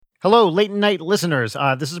Hello, late night listeners.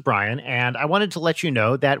 This is Brian, and I wanted to let you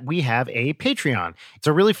know that we have a Patreon. It's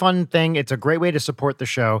a really fun thing. It's a great way to support the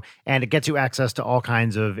show, and it gets you access to all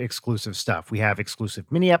kinds of exclusive stuff. We have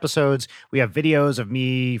exclusive mini episodes. We have videos of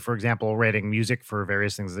me, for example, writing music for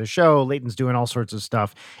various things of the show. Leighton's doing all sorts of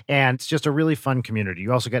stuff, and it's just a really fun community.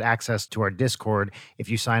 You also get access to our Discord if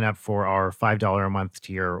you sign up for our $5 a month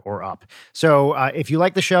tier or up. So if you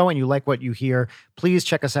like the show and you like what you hear, please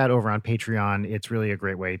check us out over on Patreon. It's really a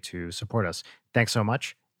great way to support us. Thanks so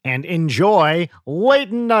much, and enjoy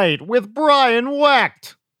Late Night with Brian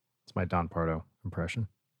Wecht. It's my Don Pardo impression.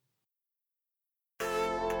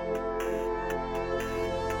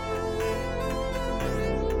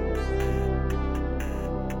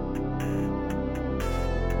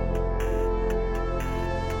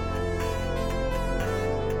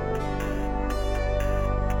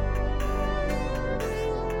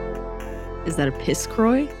 Is that a piss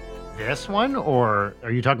croy? This one, or are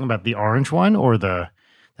you talking about the orange one or the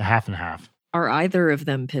half and half? Are either of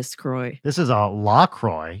them piss croy? This is a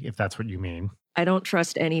LaCroix, if that's what you mean. I don't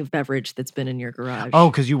trust any beverage that's been in your garage. Oh,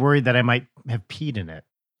 because you worried that I might have peed in it.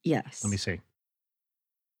 Yes. Let me see.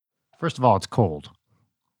 First of all, it's cold.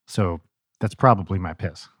 So that's probably my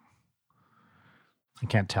piss. I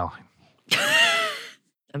can't tell.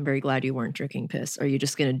 I'm very glad you weren't drinking piss. Are you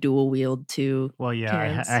just going to dual wield two Well, yeah,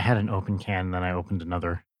 cans? I had an open can, then I opened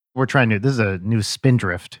another. We're trying this is a new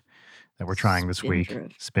Spindrift that we're trying this week.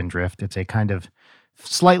 Spindrift. It's a kind of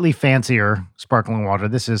slightly fancier sparkling water.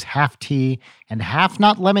 This is half tea and half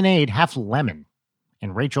not lemonade, half lemon.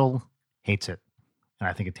 And Rachel hates it. And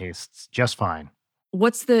I think it tastes just fine.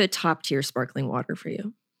 What's the top tier sparkling water for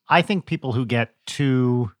you? I think people who get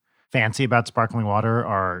too fancy about sparkling water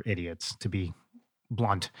are idiots, to be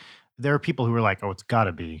blunt. There are people who are like, oh, it's got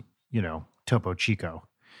to be, Topo Chico.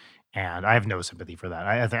 And I have no sympathy for that.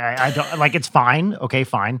 I don't like. It's fine, okay,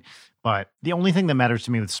 fine. But the only thing that matters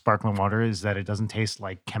to me with sparkling water is that it doesn't taste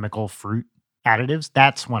like chemical fruit additives.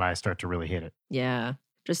 That's when I start to really hate it. Yeah,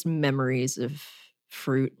 just memories of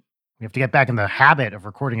fruit. We have to get back in the habit of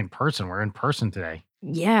recording in person. We're in person today.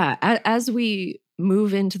 Yeah, as we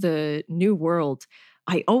move into the new world,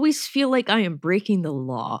 I always feel like I am breaking the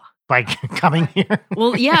law. By coming here?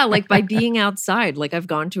 Well, yeah, like by being outside. Like I've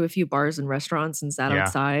gone to a few bars and restaurants and sat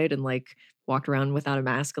outside and like walked around without a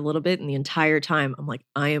mask a little bit. And the entire time I'm like,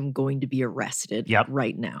 I am going to be arrested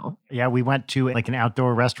right now. Yeah, we went to like an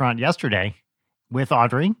outdoor restaurant yesterday with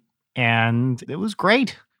Audrey and it was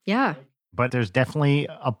great. Yeah. But there's definitely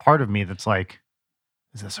a part of me that's like,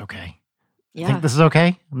 is this okay? Yeah. I think this is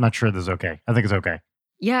okay? I'm not sure this is okay. I think it's okay.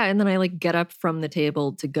 Yeah, and then I like get up from the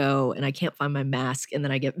table to go and I can't find my mask and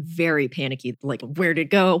then I get very panicky, like where'd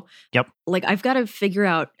it go? Yep. Like I've got to figure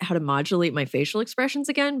out how to modulate my facial expressions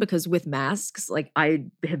again because with masks, like I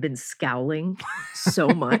have been scowling so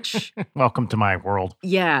much. Welcome to my world.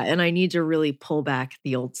 Yeah, and I need to really pull back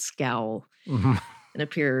the old scowl and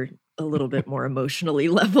appear a little bit more emotionally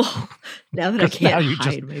level now that I can't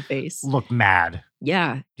hide my face. Look mad.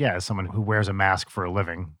 Yeah. Yeah, as someone who wears a mask for a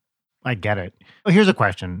living. I get it. Well, here's a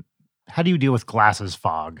question. How do you deal with glasses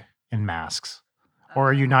fog and masks? Or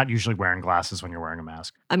are you not usually wearing glasses when you're wearing a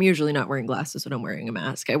mask? I'm usually not wearing glasses when I'm wearing a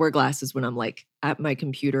mask. I wear glasses when I'm like at my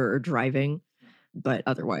computer or driving, but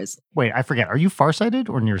otherwise. Wait, I forget. Are you farsighted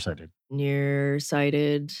or nearsighted?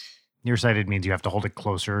 Nearsighted. Nearsighted means you have to hold it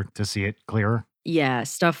closer to see it clearer? Yeah,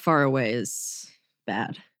 stuff far away is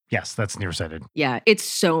bad. Yes, that's nearsighted. Yeah, it's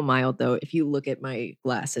so mild, though. If you look at my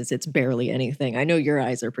glasses, it's barely anything. I know your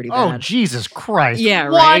eyes are pretty bad. Oh, Jesus Christ. Yeah,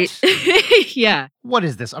 what? Right? Yeah. What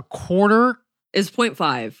is this, a quarter? It's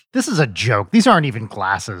 0.5. This is a joke. These aren't even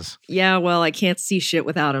glasses. Yeah, well, I can't see shit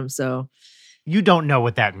without them, so. You don't know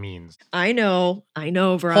what that means. I know,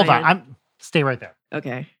 Brian. Hold on, stay right there.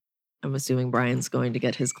 Okay. I'm assuming Brian's going to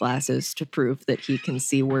get his glasses to prove that he can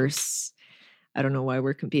see worse. I don't know why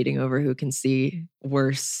we're competing over who can see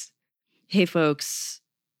worse. Hey, folks,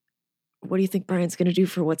 what do you think Brian's going to do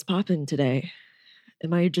for What's Poppin' today?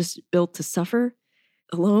 Am I just built to suffer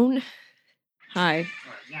alone? Hi.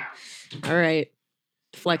 All right.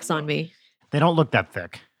 Flex on me. They don't look that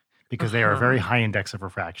thick because they are a very high index of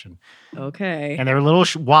refraction. Okay. And they're a little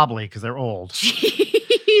wobbly because they're old.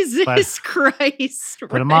 Jesus Christ.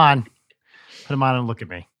 Put them on. Put them on and look at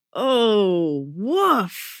me. Oh,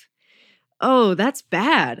 woof. Oh, that's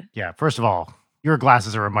bad. Yeah. First of all, your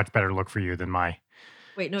glasses are a much better look for you than my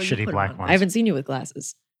shitty black ones. I haven't seen you with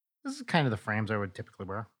glasses. This is kind of the frames I would typically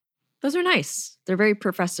wear. Those are nice. They're very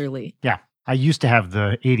professorly. Yeah. I used to have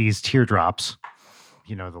the 80s teardrops.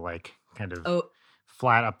 You know, the like kind of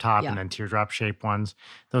flat up top and then teardrop shaped ones.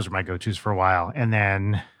 Those were my go-tos for a while. And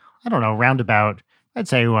then, I don't know, round about I'd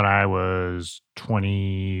say when I was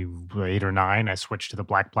 28 or 9, I switched to the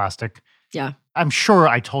black plastic. Yeah. I'm sure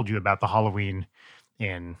I told you about the Halloween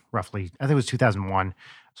in roughly, I think it was 2001.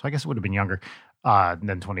 So I guess it would have been younger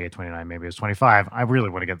than 28, 29. Maybe it was 25. I really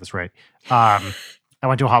want to get this right. I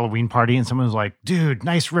went to a Halloween party and someone was like, dude,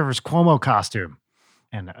 nice Rivers Cuomo costume.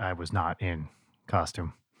 And I was not in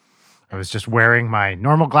costume. I was just wearing my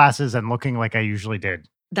normal glasses and looking like I usually did.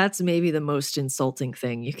 That's maybe the most insulting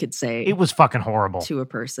thing you could say It was fucking horrible. to a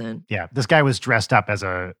person. Yeah, this guy was dressed up as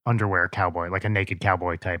a underwear cowboy, like a naked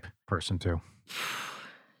cowboy type person too.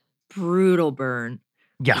 Brutal burn.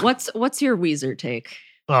 Yeah. What's your Weezer take?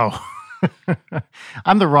 Oh,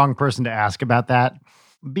 I'm the wrong person to ask about that.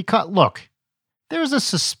 Because, look, there's a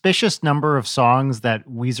suspicious number of songs that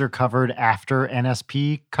Weezer covered after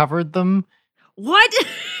NSP covered them. What?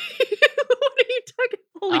 What are you talking?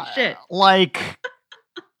 Holy shit. Like,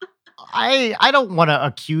 I don't want to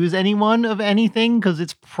accuse anyone of anything because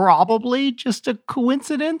it's probably just a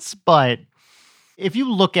coincidence. But if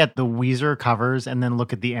you look at the Weezer covers and then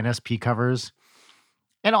look at the NSP covers,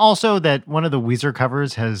 and also that one of the Weezer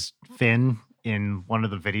covers has Finn in one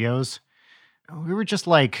of the videos, we were just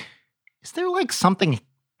like, is there like something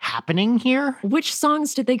happening here? Which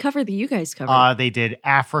songs did they cover that you guys covered? They did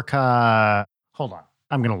Africa. Hold on.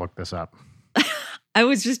 I'm going to look this up. I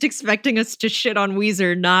was just expecting us to shit on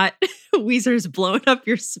Weezer, not Weezer's blowing up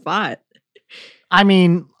your spot. I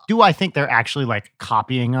mean, do I think they're actually like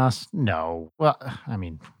copying us? No. Well, I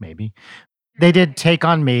mean, maybe. They did Take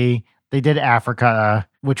on Me. They did Africa,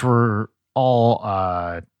 which were all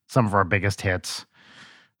some of our biggest hits.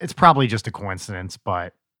 It's probably just a coincidence,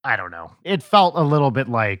 but I don't know. It felt a little bit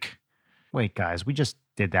like, wait, guys, we just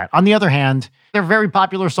did that. On the other hand, they're very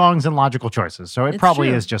popular songs and logical choices, so it It's probably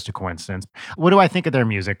true. is just a coincidence. What do I think of their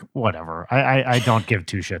music? Whatever. I don't give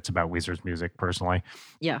two shits about Weezer's music personally.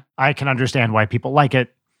 Yeah. I can understand why people like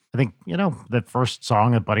it. I think, the first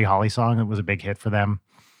song, a Buddy Holly song, it was a big hit for them.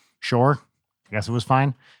 Sure. I guess it was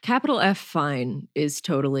fine. Capital F fine is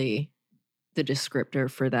totally the descriptor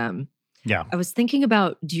for them. Yeah. I was thinking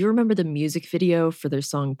about, do you remember the music video for their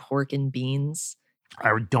song Pork and Beans?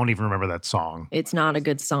 I don't even remember that song. It's not a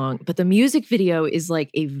good song, but the music video is like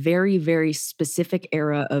a very, very specific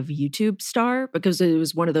era of YouTube star because it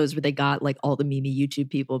was one of those where they got like all the meme YouTube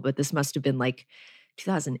people, but this must have been like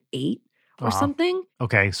 2008 or something.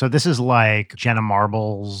 Okay, so this is like Jenna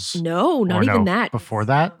Marbles. No, not even that. Before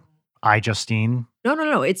that, Justine.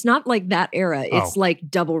 No. It's not like that era. It's like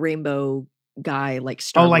Double Rainbow guy, like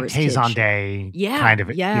Star like Wars Tay Kitsch. Day Yeah, kind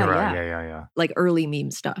of yeah, era. yeah. Yeah. Like early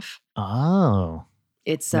meme stuff. Oh.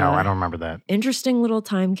 It's No, I don't remember that. Interesting little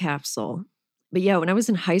time capsule. But yeah, when I was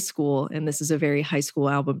in high school, and this is a very high school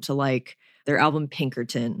album to like, their album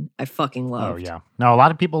Pinkerton, I fucking loved. Oh, yeah. No, a lot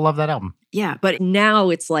of people love that album. Yeah, but now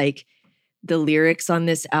it's like the lyrics on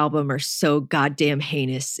this album are so goddamn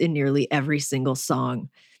heinous in nearly every single song.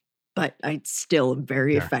 But I still am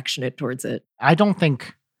very affectionate towards it. I don't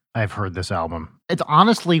think I've heard this album. It's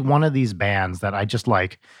honestly one of these bands that I just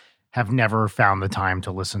like have never found the time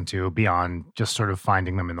to listen to beyond just sort of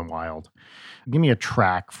finding them in the wild. Give me a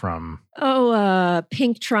track from...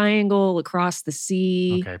 Pink Triangle, Across the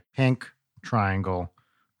Sea. Okay, Pink Triangle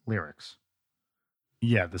lyrics.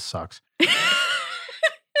 Yeah, this sucks.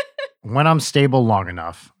 When I'm stable long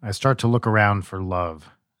enough, I start to look around for love.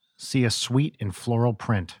 See a sweet and floral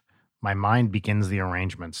print. My mind begins the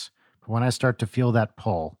arrangements. But when I start to feel that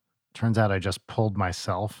pull, turns out I just pulled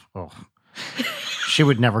myself. Oh. She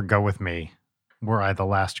would never go with me. Were I the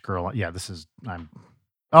last girl? Yeah,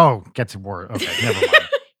 gets worse. Okay, never mind.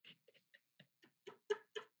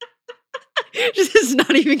 Just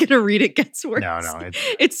not even going to read it gets worse. No,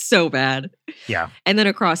 it's so bad. Yeah. And then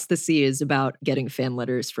Across the Sea is about getting fan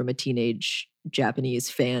letters from a teenage Japanese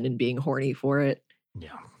fan and being horny for it.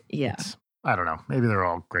 Yeah. Yeah. I don't know. Maybe they're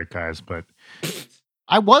all great guys, but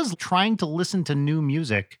I was trying to listen to new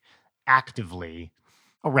music actively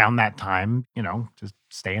around that time, just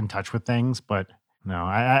stay in touch with things. But no,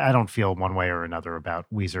 I don't feel one way or another about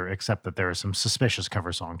Weezer, except that there are some suspicious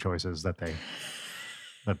cover song choices that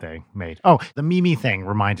they made. Oh, the Mimi thing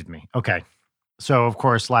reminded me. Okay. So, of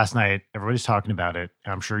course, last night, everybody's talking about it.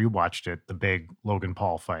 I'm sure you watched it, the big Logan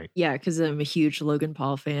Paul fight. Yeah, because I'm a huge Logan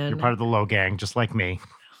Paul fan. You're part of the Low gang, just like me.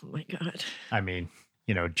 Oh, my God. I mean,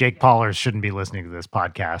 Jake Paulers shouldn't be listening to this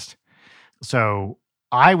podcast. So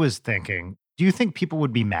I was thinking, do you think people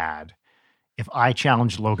would be mad if I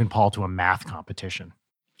challenged Logan Paul to a math competition?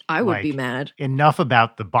 I would be mad. Enough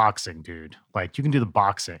about the boxing, dude. Like, you can do the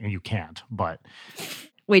boxing, and you can't, but...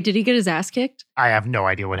 Wait, did he get his ass kicked? I have no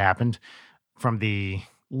idea what happened. From the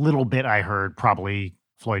little bit I heard, probably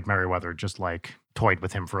Floyd Mayweather just, toyed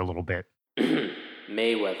with him for a little bit.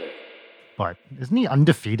 Mayweather. But isn't he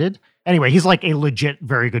undefeated? Anyway, he's like a legit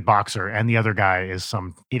very good boxer, and the other guy is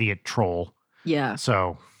some idiot troll. Yeah.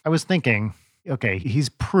 So I was thinking, okay, he's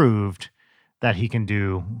proved that he can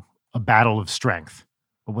do a battle of strength.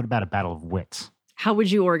 But what about a battle of wits? How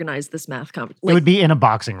would you organize this math competition? It would be in a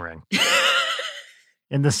boxing ring.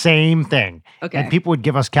 In the same thing. Okay. And people would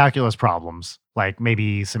give us calculus problems, like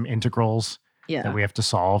maybe some integrals that we have to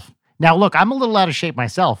solve. Now, look, I'm a little out of shape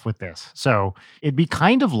myself with this. So it'd be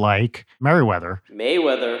kind of like Mayweather.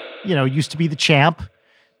 Used to be the champ.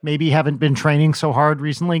 Maybe haven't been training so hard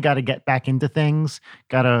recently. Got to get back into things.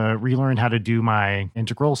 Got to relearn how to do my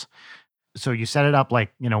integrals. So you set it up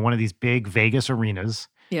like, one of these big Vegas arenas.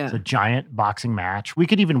 Yeah. It's a giant boxing match. We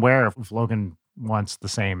could even wear, if Logan wants, the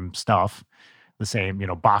same stuff. The same,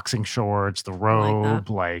 boxing shorts, the robe,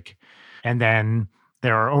 and then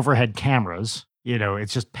there are overhead cameras.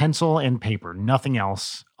 It's just pencil and paper, nothing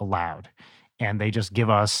else allowed. And they just give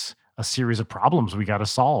us a series of problems we got to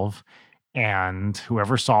solve. And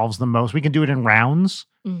whoever solves the most, we can do it in rounds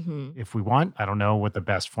if we want. I don't know what the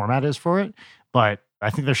best format is for it, but I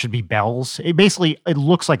think there should be bells. It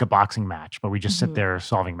looks like a boxing match, but we just sit there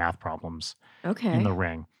solving math problems in the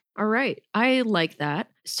ring. All right. I like that.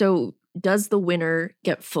 So does the winner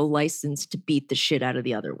get full license to beat the shit out of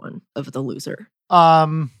the other one, of the loser?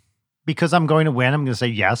 Because I'm going to win, I'm going to say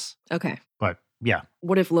yes. Okay. But yeah.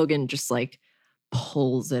 What if Logan just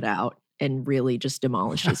pulls it out and really just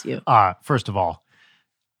demolishes you? First of all,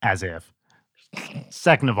 as if.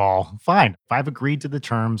 Second of all, fine. If I've agreed to the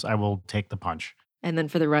terms, I will take the punch. And then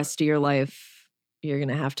for the rest of your life, you're going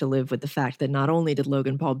to have to live with the fact that not only did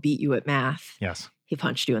Logan Paul beat you at math. Yes. He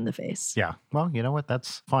punched you in the face. Yeah. Well, you know what?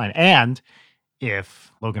 That's fine. And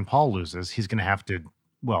if Logan Paul loses, he's going to have to,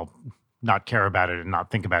 not care about it and not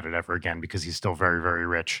think about it ever again because he's still very, very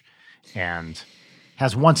rich and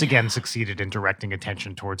has once again succeeded in directing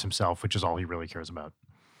attention towards himself, which is all he really cares about.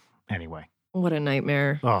 Anyway. What a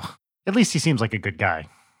nightmare. Oh, at least he seems like a good guy.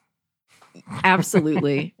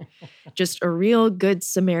 Absolutely. Just a real good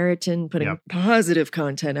Samaritan putting positive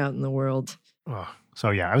content out in the world. Oh. So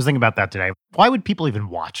yeah, I was thinking about that today. Why would people even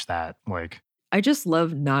watch that? I just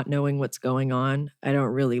love not knowing what's going on. I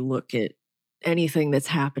don't really look at anything that's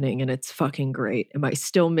happening and it's fucking great. Am I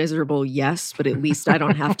still miserable? Yes, but at least I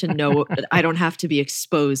don't have to know, I don't have to be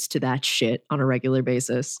exposed to that shit on a regular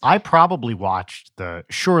basis. I probably watched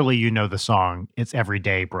surely you know the song, It's Every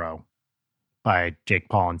Day, Bro, by Jake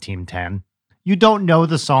Paul and Team 10. You don't know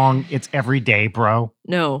the song, It's Every Day, Bro?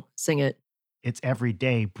 No, sing it. It's Every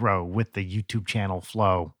Day, Bro, with the YouTube channel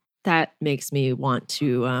Flow. That makes me want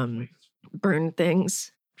to burn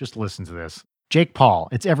things. Just listen to this. Jake Paul,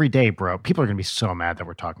 It's Every Day, Bro. People are going to be so mad that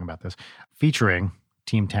we're talking about this. Featuring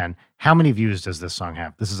Team 10. How many views does this song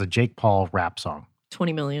have? This is a Jake Paul rap song.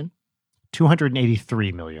 20 million.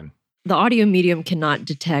 283 million. The audio medium cannot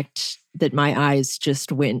detect that my eyes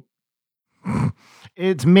just went.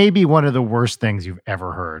 It's maybe one of the worst things you've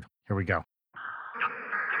ever heard. Here we go.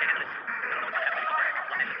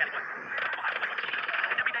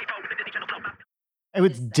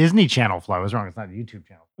 It's Disney Channel Flow. I was wrong. It's not a YouTube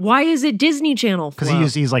channel. Why is it Disney Channel Flow?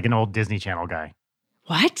 Because he's like an old Disney Channel guy.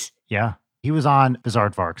 What? Yeah. He was on Bizarre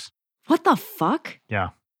Varks. What the fuck?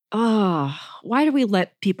 Yeah. Oh, why do we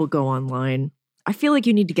let people go online? I feel like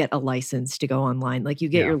you need to get a license to go online. You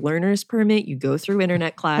get your learner's permit, you go through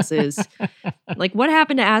internet classes. What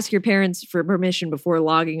happened to ask your parents for permission before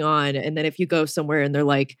logging on? And then if you go somewhere and they're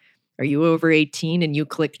like, are you over 18? And you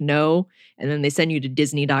click no, and then they send you to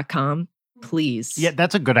Disney.com. Please. Yeah,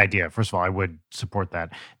 that's a good idea. First of all, I would support that.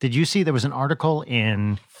 Did you see there was an article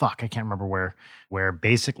in, I can't remember where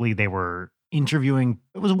basically they were interviewing,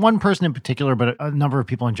 it was one person in particular, but a number of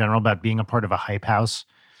people in general about being a part of a hype house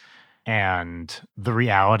and the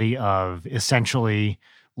reality of essentially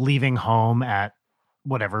leaving home at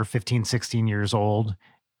 15, 16 years old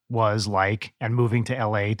was like, and moving to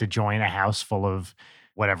LA to join a house full of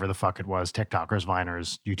whatever the fuck it was, TikTokers,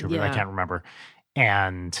 Viners, YouTubers, I can't remember.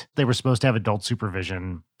 And they were supposed to have adult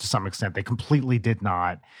supervision to some extent. They completely did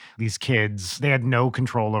not. These kids, they had no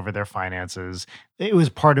control over their finances. It was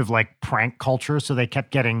part of prank culture. So they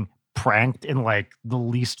kept getting pranked in the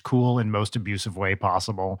least cool and most abusive way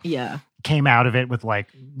possible. Yeah. Came out of it with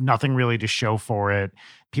nothing really to show for it.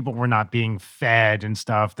 People were not being fed and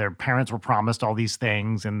stuff. Their parents were promised all these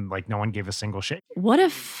things and no one gave a single shit. What a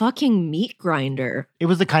fucking meat grinder. It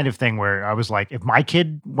was the kind of thing where I was like, if my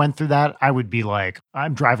kid went through that, I would be like,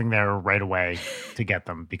 I'm driving there right away to get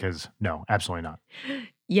them because no, absolutely not.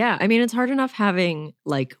 Yeah. I mean, it's hard enough having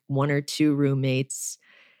one or two roommates,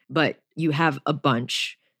 but you have a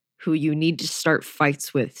bunch who you need to start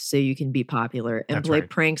fights with so you can be popular and That's play right.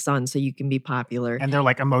 pranks on so you can be popular. And they're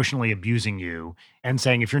like emotionally abusing you and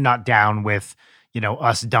saying, if you're not down with,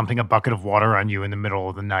 us dumping a bucket of water on you in the middle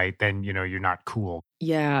of the night, then, you're not cool.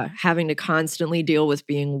 Yeah, having to constantly deal with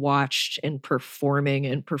being watched and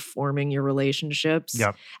performing your relationships.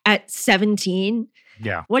 Yep. At 17,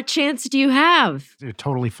 Yeah. what chance do you have? They're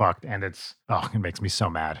totally fucked. And it makes me so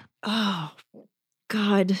mad. Oh,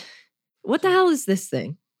 God. What the hell is this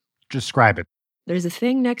thing? Describe it. There's a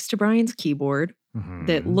thing next to Brian's keyboard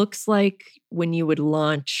that Mhm. looks like when you would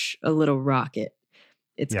launch a little rocket.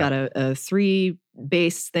 It's got a 3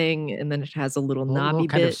 base thing, and then it has a little knobby little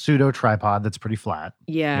kind of bit. pseudo tripod that's pretty flat.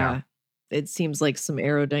 Yeah. It seems like some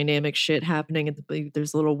aerodynamic shit happening at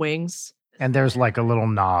there's little wings. And there's like a little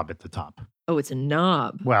knob at the top. Oh, it's a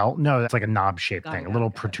knob. Well, no, that's like a knob-shaped Got thing, it, a little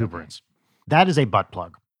got it, protuberance. That is a butt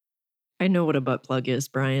plug. I know what a butt plug is,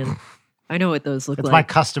 Brian. I know what those look It's my like.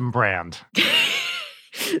 custom brand.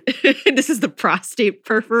 This is the prostate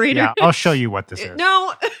perforator. Yeah, I'll show you what this is.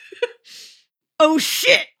 No. Oh,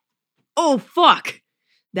 shit. Oh, fuck.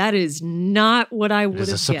 That is not what I would have It is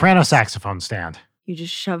a guessed. soprano saxophone stand. You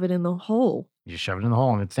just shove it in the hole. You shove it in the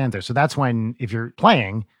hole and it stands there. So that's when, if you're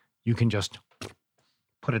playing, you can just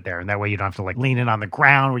put it there. And that way you don't have to like lean it on the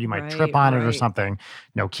ground where you might trip on it or Right. something.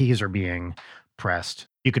 No keys are being pressed.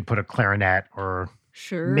 You could put a clarinet or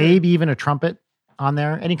Sure. maybe even a trumpet on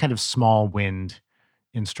there, any kind of small wind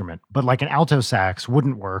instrument. But like an alto sax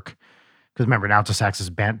wouldn't work because remember, an alto sax is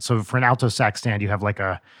bent. So for an alto sax stand, you have like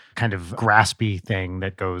a kind of graspy thing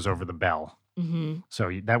that goes over the bell. Mm-hmm.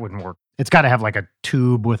 So that wouldn't work. It's got to have like a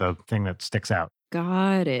tube with a thing that sticks out.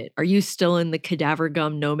 Got it. Are you still in the cadaver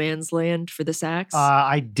gum no man's land for the sax?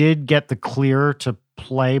 I did get the clear to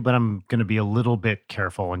play, but I'm going to be a little bit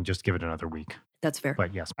careful and just give it another week. That's fair.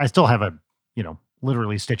 But yes, I still have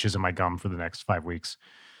literally stitches in my gum for the next 5 weeks.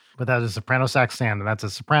 But that is a soprano sax stand, and that's a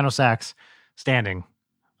soprano sax standing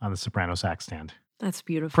on the soprano sax stand. That's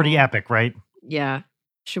beautiful. Pretty epic, right? Yeah.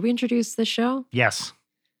 Should we introduce the show? Yes.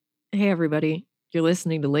 Hey, everybody. You're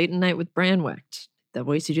listening to Late at Night with Brian Wecht. That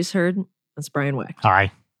voice you just heard, that's Brian Wecht.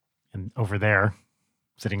 Hi. And over there,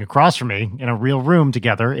 sitting across from me in a real room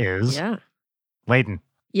together is Yeah. Layden.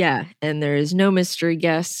 Yeah. And there is no mystery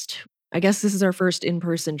guest. I guess this is our first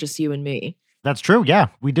in-person, just you and me. That's true. Yeah.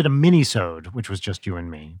 We did a mini-sode, which was just you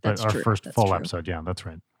and me. But That's our true. first That's full true. episode. Yeah, that's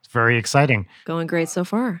right. It's very exciting, Going great so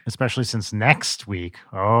far. especially since next week,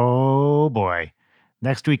 oh boy,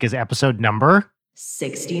 next week is episode number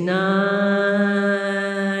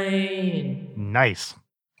 69. nice.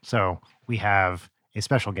 So we have a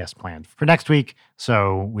special guest planned for next week.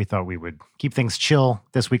 So we thought we would keep things chill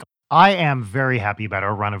this week. I am very happy about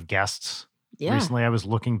our run of guests. Yeah. Recently, I was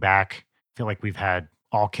looking back. I feel like we've had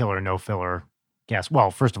all killer, no filler guests. Well,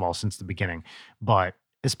 first of all, since the beginning, but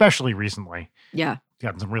especially recently, Yeah.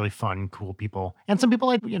 gotten some really fun, cool people. And some people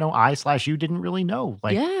like, I/you didn't really know.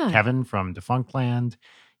 Like Yeah. Kevin from Defunct Land.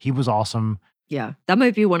 He was awesome. Yeah. That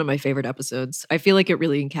might be one of my favorite episodes. I feel like it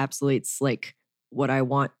really encapsulates like what I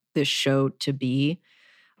want this show to be,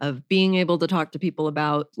 of being able to talk to people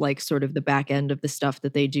about like sort of the back end of the stuff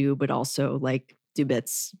that they do, but also like do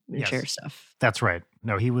bits and Yes. share stuff. That's right.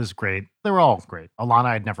 No, he was great. They were all great. Alana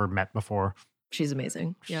I'd never met before. She's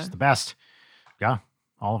amazing. She's Yeah. the best. Yeah,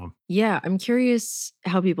 all of them. Yeah. I'm curious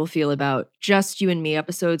how people feel about just you and me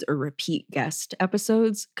episodes or repeat guest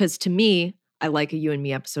episodes. Cause to me, I like a you and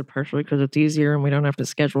me episode partially because it's easier and we don't have to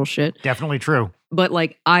schedule shit. Definitely true. But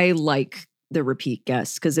like I like the repeat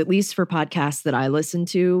guests because at least for podcasts that I listen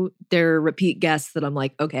to, they're repeat guests that I'm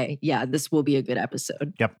like, okay, yeah, this will be a good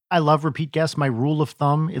episode. Yep. I love repeat guests. My rule of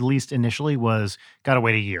thumb, at least initially, was gotta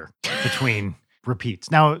wait a year between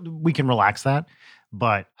repeats. Now we can relax that,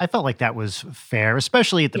 but I felt like that was fair,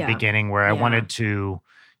 especially at the Yeah. beginning where I Yeah. wanted to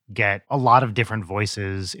get a lot of different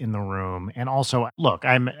voices in the room. And also, look,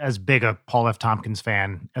 I'm as big a Paul F. Tompkins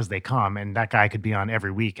fan as they come, and that guy could be on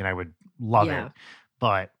every week and I would love Yeah. it.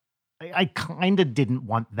 But I kind of didn't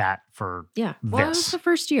want that for Yeah. Well, it was this. the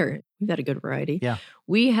first year. We've had a good variety. Yeah.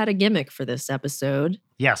 We had a gimmick for this episode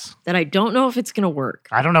yes. that I don't know if it's going to work.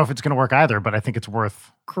 I don't know if it's going to work either, but I think it's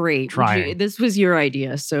worth. Great. Trying. This was your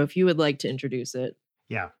idea. So if you would like to introduce it.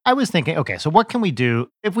 Yeah. I was thinking, okay, so what can we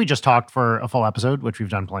do if we just talked for a full episode, which we've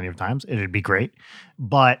done plenty of times? It'd be great.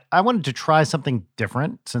 But I wanted to try something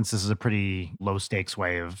different since this is a pretty low stakes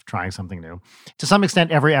way of trying something new. To some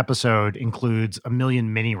extent, every episode includes a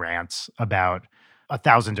million mini rants about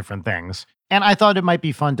 1,000 different things. And I thought it might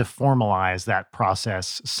be fun to formalize that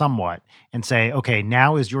process somewhat and say, okay,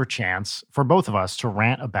 now is your chance for both of us to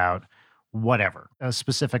rant about whatever, a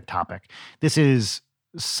specific topic. This is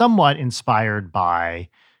somewhat inspired by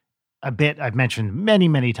a bit I've mentioned many,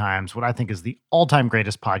 many times, what I think is the all-time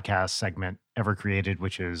greatest podcast segment ever created,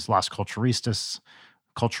 which is Las Culturistas,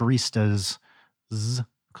 Culturistas.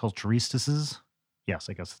 Yes,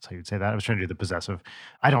 I guess that's how you'd say that. I was trying to do the possessive.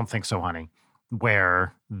 I don't think so, honey.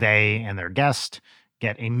 Where they and their guest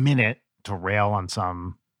get a minute to rail on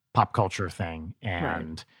some pop culture thing,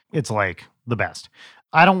 and it's like the best.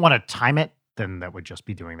 I don't want to time it, then that would just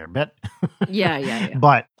be doing their bit. Yeah.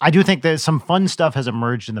 But I do think that some fun stuff has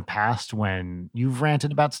emerged in the past when you've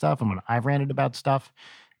ranted about stuff and when I've ranted about stuff.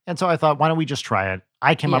 And so I thought, why don't we just try it?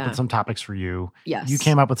 I came up with some topics for you. Yes. You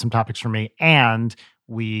came up with some topics for me. And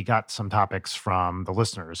we got some topics from the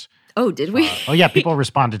listeners. Oh, did we? Oh, yeah. People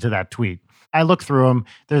responded to that tweet. I looked through them.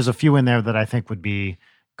 There's a few in there that I think would be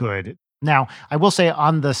good. Now, I will say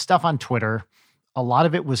on the stuff on Twitter, a lot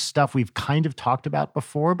of it was stuff we've kind of talked about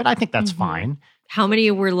before, but I think that's fine. How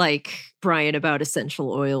many were like Brian about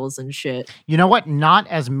essential oils and shit? You know what? Not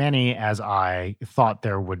as many as I thought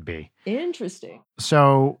there would be. Interesting.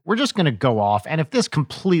 So we're just going to go off. And if this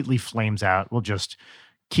completely flames out, we'll just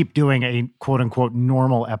keep doing a quote unquote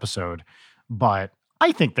normal episode. But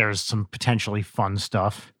I think there's some potentially fun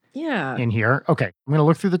stuff in here. Okay. I'm going to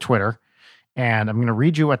look through the Twitter and I'm going to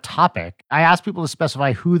read you a topic. I asked people to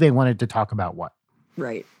specify who they wanted to talk about what.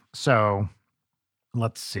 Right. So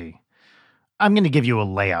let's see. I'm going to give you a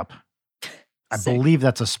layup. I believe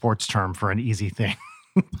that's a sports term for an easy thing.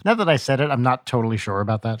 Now that I said it, I'm not totally sure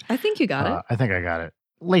about that. I think you got it. I think I got it.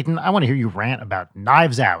 Leighton, I want to hear you rant about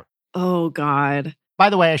Knives Out. Oh, God. By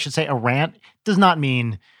the way, I should say a rant does not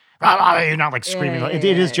mean you're not like screaming. It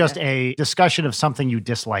is just a discussion of something you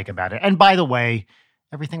dislike about it. And by the way,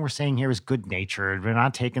 everything we're saying here is good-natured. We're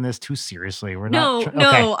not taking this too seriously. We're not.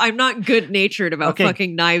 No, I'm not good-natured about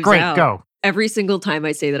fucking Knives Out. Great, go. Every single time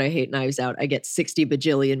I say that I hate Knives Out, I get 60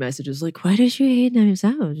 bajillion messages like, why did you hate Knives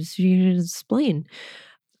Out? Just you explain.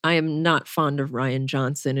 I am not fond of Rian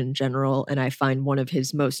Johnson in general, and I find one of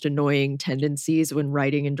his most annoying tendencies when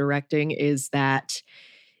writing and directing is that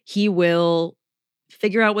he will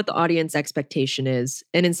figure out what the audience expectation is,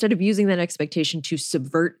 and instead of using that expectation to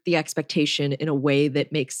subvert the expectation in a way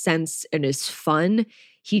that makes sense and is fun,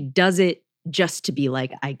 he does it just to be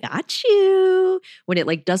like, I got you, when it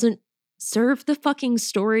like doesn't serve the fucking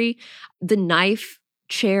story. The knife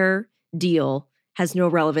chair deal has no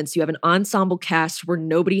relevance. You have an ensemble cast where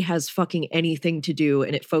nobody has fucking anything to do,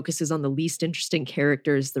 and it focuses on the least interesting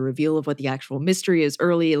characters. The reveal of what the actual mystery is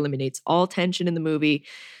early, eliminates all tension in the movie.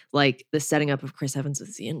 Like the setting up of Chris Evans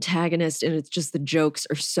as the antagonist, and it's just the jokes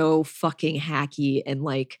are so fucking hacky, and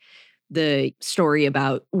like the story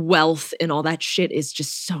about wealth and all that shit is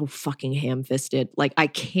just so fucking ham-fisted. Like, I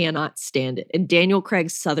cannot stand it. And Daniel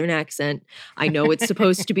Craig's Southern accent, I know it's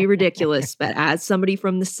supposed to be ridiculous, but as somebody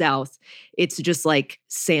from the South, it's just like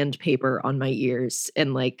sandpaper on my ears.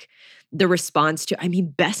 And like the response to,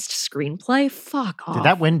 best screenplay? Fuck off. Did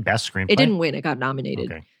that win best screenplay? It didn't win. It got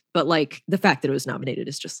nominated. Okay. But like the fact that it was nominated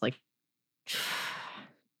is just like...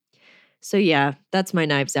 So yeah, that's my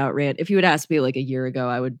Knives Out rant. If you had asked me like a year ago,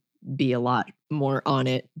 I would be a lot more on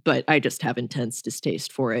it, but I just have intense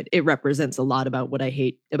distaste for it. It represents a lot about what I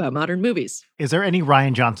hate about modern movies. Is there any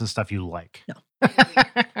Rian Johnson stuff you like? No.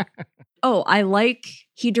 Oh,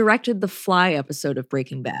 he directed the Fly episode of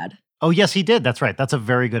Breaking Bad. Oh, yes, he did. That's right. That's a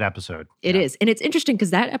very good episode. It is. And it's interesting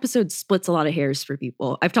because that episode splits a lot of hairs for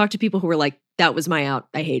people. I've talked to people who were like, that was my out.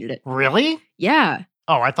 I hated it. Really? Yeah.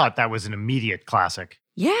 Oh, I thought that was an immediate classic.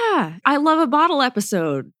 Yeah, I love a bottle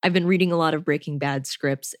episode. I've been reading a lot of Breaking Bad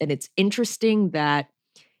scripts, and it's interesting that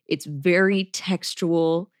it's very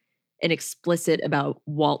textual and explicit about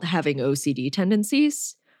Walt having OCD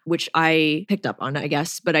tendencies, which I picked up on, I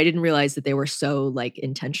guess, but I didn't realize that they were so like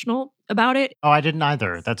intentional about it. Oh, I didn't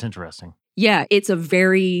either. That's interesting. Yeah, it's a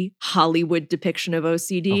very Hollywood depiction of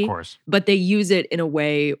OCD. Of course. But they use it in a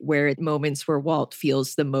way where at moments where Walt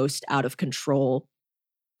feels the most out of control,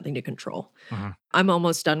 nothing to control. Mm-hmm. I'm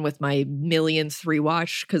almost done with my millionth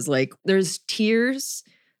rewatch because like there's tiers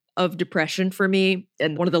of depression for me.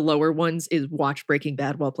 And one of the lower ones is watch Breaking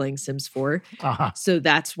Bad while playing Sims 4. Uh-huh. So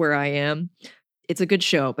that's where I am. It's a good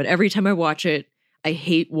show, but every time I watch it, I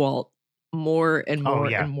hate Walt more and more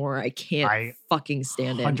and more. I can't fucking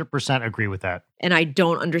stand it. 100% agree with that. And I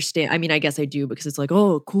don't understand. I guess I do because it's like,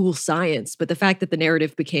 oh, cool science. But the fact that the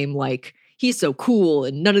narrative became like, he's so cool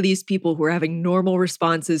and none of these people who are having normal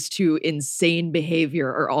responses to insane behavior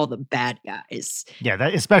are all the bad guys. Yeah,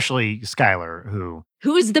 that especially Skylar,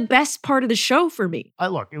 who is the best part of the show for me.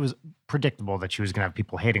 Look, it was predictable that she was going to have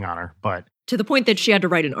people hating on her, but To the point that she had to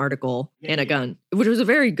write an article and a gun, which was a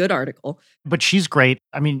very good article. But she's great.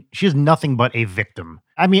 I mean, she is nothing but a victim.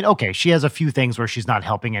 I mean, okay, she has a few things where she's not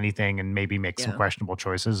helping anything and maybe makes some questionable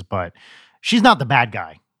choices, but she's not the bad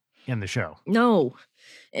guy in the show. No.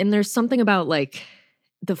 And there's something about like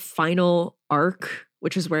the final arc,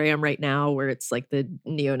 which is where I am right now, where it's like the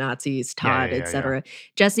neo-Nazis, Todd, etc.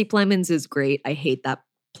 Jesse Plemons is great. I hate that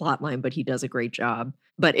plot line, but he does a great job.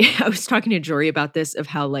 But I was talking to Jory about this, of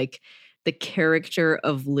how like the character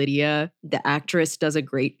of Lydia, the actress, does a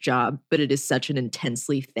great job, but it is such an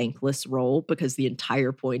intensely thankless role because the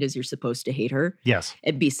entire point is you're supposed to hate her. Yes.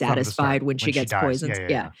 And be satisfied when she gets poisoned.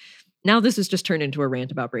 Yeah. Now this has just turned into a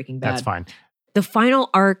rant about Breaking Bad. That's fine. The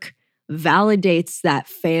final arc validates that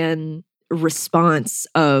fan response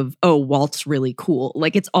of, oh, Walt's really cool.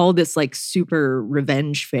 Like it's all this like super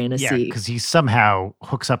revenge fantasy. Yeah, because he somehow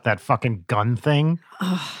hooks up that fucking gun thing.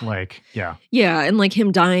 Like, yeah. Yeah, and like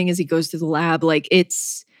him dying as he goes through the lab. Like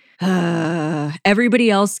it's everybody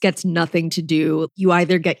else gets nothing to do. You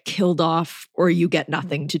either get killed off or you get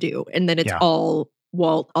nothing to do. And then it's all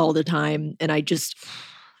Walt all the time. And I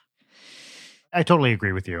totally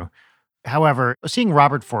agree with you. However, seeing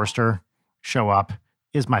Robert Forster show up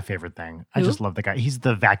is my favorite thing. I just love the guy. He's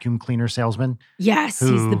the vacuum cleaner salesman. Yes, he's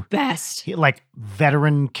the best. Like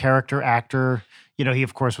veteran character actor. You know, he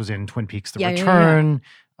of course was in Twin Peaks: The Return.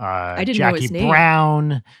 I didn't Jackie know his name.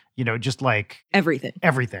 Brown. You know, just like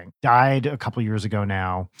everything. Died a couple years ago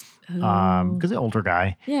now. Because the older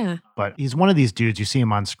guy. Yeah. But he's one of these dudes, you see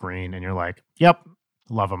him on screen and you're like, yep,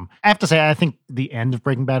 love him. I have to say, I think the end of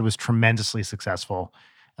Breaking Bad was tremendously successful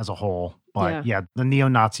as a whole. But yeah the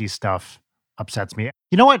neo-Nazi stuff upsets me.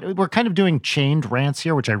 You know what? We're kind of doing chained rants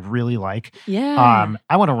here, which I really like. Yeah.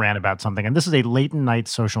 I want to rant about something, and this is a late night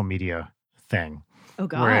social media thing. Oh,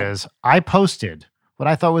 God. Whereas I posted what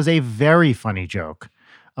I thought was a very funny joke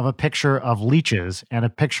of a picture of leeches and a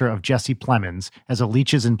picture of Jesse Plemons as a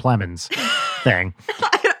leeches and Plemons thing.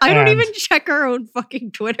 I don't even check our own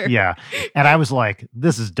fucking Twitter. Yeah. And I was like,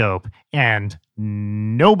 this is dope. And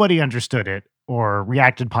nobody understood it or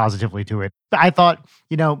reacted positively to it. I thought,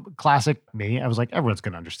 you know, classic me. I was like, everyone's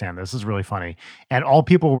going to understand this. This is really funny. And all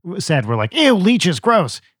people said were like, ew, leeches,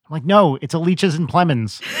 gross. I'm like, no, it's a leeches and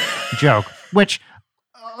Plemons joke, which,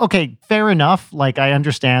 okay, fair enough. Like, I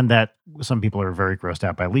understand that some people are very grossed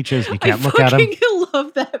out by leeches. You can't look at them. I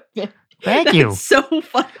love that bit. Thank you. So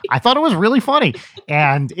funny. I thought it was really funny.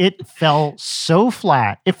 And it fell so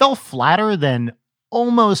flat. It fell flatter than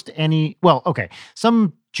almost any, well, okay,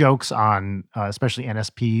 some jokes on especially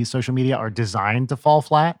NSP social media are designed to fall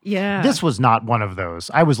flat. Yeah. This was not one of those.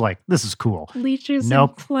 I was like, this is cool. Leeches and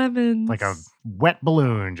Plemons. Like a wet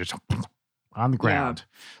balloon just on the ground.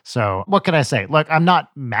 So what can I say? Look, I'm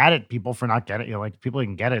not mad at people for not getting it. Like, people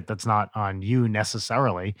can get it. That's not on you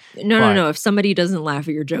necessarily. No. If somebody doesn't laugh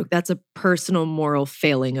at your joke, that's a personal moral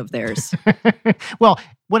failing of theirs. Well,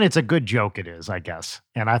 when it's a good joke, it is, I guess.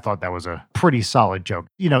 And I thought that was a pretty solid joke.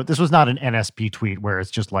 You know, this was not an NSP tweet where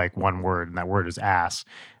it's just like one word and that word is ass.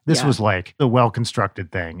 This was like the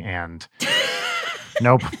well-constructed thing. And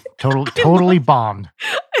nope, totally bombed.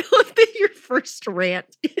 I love that your first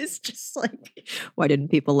rant is just like, why didn't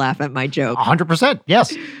people laugh at my joke? 100%.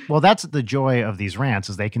 Yes. Well, that's the joy of these rants,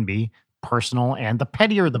 is they can be personal, and the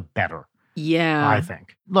pettier, the better. Yeah. I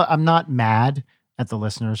think. Look, I'm not mad at the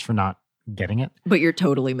listeners for not getting it. But you're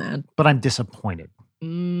totally mad. But I'm disappointed,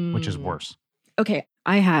 which is worse. Okay.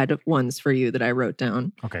 I had ones for you that I wrote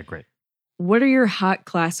down. Okay, great. What are your hot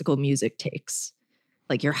classical music takes?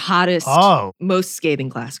 Like your hottest, most scathing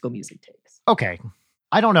classical music takes. Okay.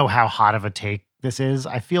 I don't know how hot of a take this is.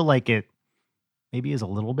 I feel like it maybe is a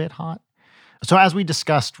little bit hot. So as we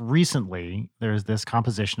discussed recently, there's this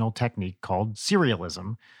compositional technique called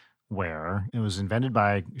serialism, where it was invented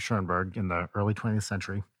by Schoenberg in the early 20th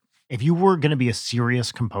century. If you were going to be a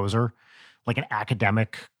serious composer, like an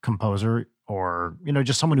academic composer, or, you know,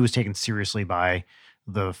 just someone who was taken seriously by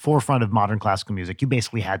the forefront of modern classical music, you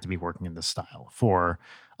basically had to be working in this style for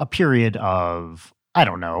a period of, I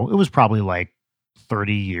don't know, it was probably like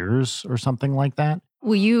 30 years or something like that.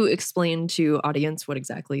 Will you explain to audience what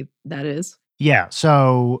exactly that is? Yeah.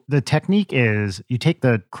 So the technique is you take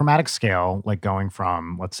the chromatic scale, like going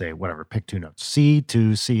from, let's say, whatever, pick two notes, C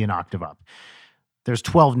to C an octave up. There's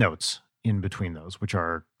 12 notes in between those, which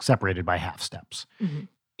are separated by half steps. Mm-hmm.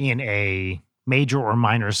 In a major or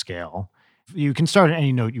minor scale, you can start at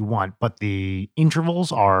any note you want, but the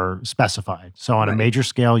intervals are specified. So on a major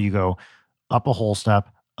scale, you go up a whole step,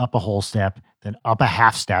 then up a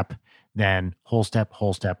half step, then whole step,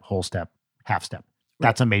 whole step, whole step, half step.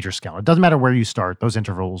 That's a major scale. It doesn't matter where you start. Those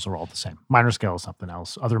intervals are all the same. Minor scale is something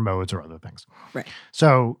else. Other modes or other things. Right.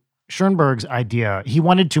 So Schoenberg's idea, he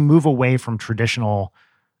wanted to move away from traditional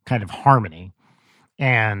kind of harmony.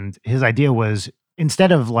 And his idea was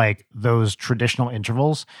instead of like those traditional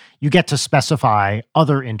intervals, you get to specify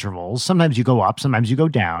other intervals. Sometimes you go up, sometimes you go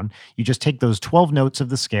down. You just take those 12 notes of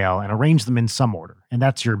the scale and arrange them in some order. And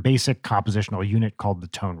that's your basic compositional unit called the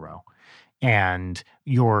tone row. And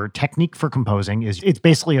your technique for composing is it's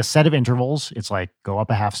basically a set of intervals. It's like go up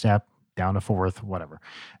a half step, down a fourth, whatever.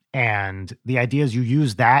 And the idea is you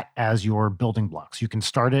use that as your building blocks. You can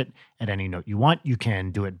start it at any note you want. You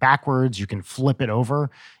can do it backwards. You can flip it over.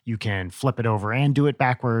 You can flip it over and do it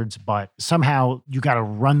backwards. But somehow you got to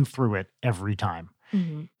run through it every time.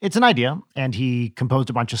 Mhm. It's an idea. And he composed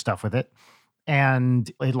a bunch of stuff with it.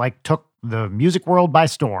 And it like took the music world by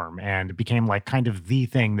storm and it became like kind of the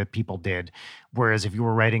thing that people did. Whereas if you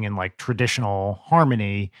were writing in like traditional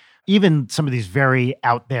harmony, even some of these very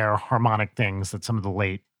out there harmonic things that some of the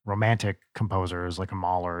late romantic composers like a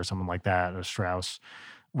Mahler or someone like that, or Strauss,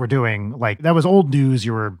 were doing, like that was old news,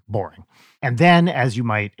 you were boring. And then, as you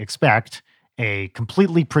might expect, a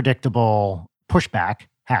completely predictable pushback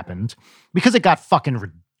happened because it got fucking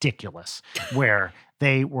ridiculous, where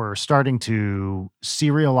they were starting to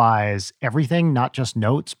serialize everything, not just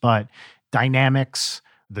notes, but dynamics,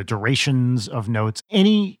 the durations of notes.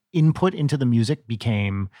 Any input into the music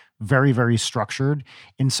became very, very structured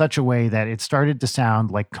in such a way that it started to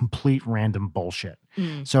sound like complete random bullshit.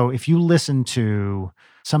 Mm. So if you listen to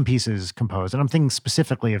some pieces composed, and I'm thinking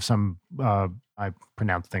specifically of some, I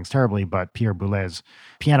pronounce things terribly, but Pierre Boulez's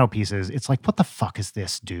piano pieces, it's like, what the fuck is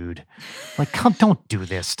this, dude? Like, don't do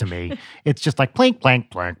this to me. It's just like blank,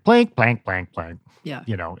 blank, blank, blank, blank, blank, blank. Yeah.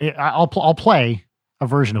 You know, I'll play a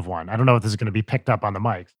version of one. I don't know if this is going to be picked up on the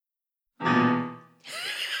mics.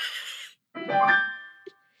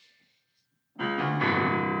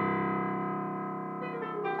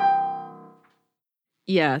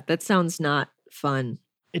 Yeah, that sounds not fun.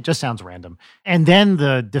 It just sounds random. And then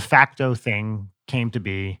the de facto thing came to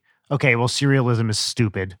be, okay, well, serialism is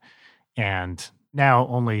stupid. And now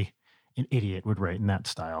only an idiot would write in that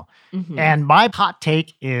style. Mhm. And my hot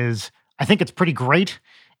take is I think it's pretty great.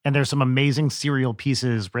 And there's some amazing serial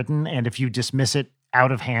pieces written. And if you dismiss it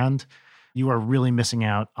out of hand, you are really missing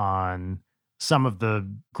out on some of the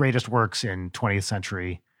greatest works in 20th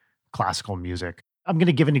century classical music. I'm going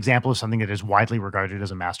to give an example of something that is widely regarded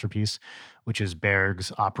as a masterpiece, which is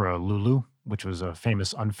Berg's opera Lulu, which was a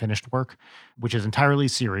famous unfinished work, which is entirely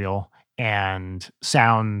serial and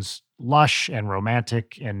sounds lush and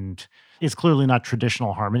romantic and is clearly not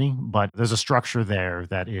traditional harmony, but there's a structure there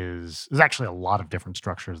there's actually a lot of different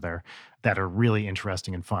structures there that are really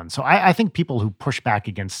interesting and fun. So I think people who push back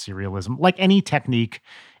against serialism, like any technique,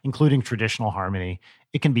 including traditional harmony,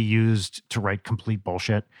 it can be used to write complete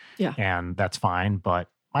bullshit. Yeah. And that's fine. But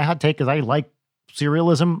my hot take is I like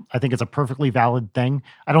serialism. I think it's a perfectly valid thing.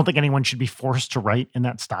 I don't think anyone should be forced to write in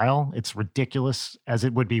that style. It's ridiculous, as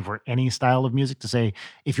it would be for any style of music, to say,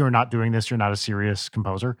 if you're not doing this, you're not a serious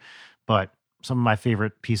composer. But some of my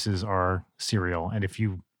favorite pieces are serial. And if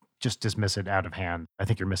you just dismiss it out of hand, I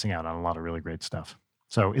think you're missing out on a lot of really great stuff.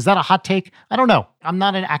 So is that a hot take? I don't know. I'm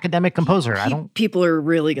not an academic composer. I don't. People are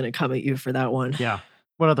really going to come at you for that one. Yeah.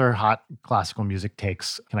 What other hot classical music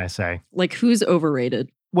takes can I say? Like, who's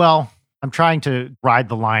overrated? Well, I'm trying to ride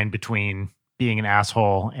the line between being an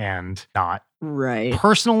asshole and not. Right.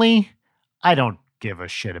 Personally, I don't give a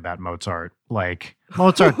shit about Mozart. Like,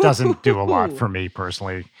 Mozart doesn't do a lot for me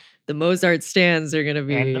personally. The Mozart stands are going to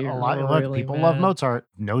be And a lot of really people mad. love Mozart,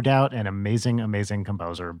 no doubt, an amazing, amazing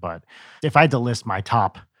composer. But if I had to list my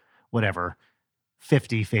top, whatever,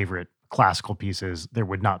 50 favorite classical pieces, there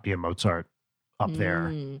would not be a Mozart up there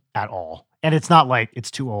Mm. at all. And it's not like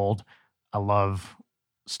it's too old. I love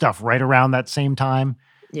stuff right around that same time.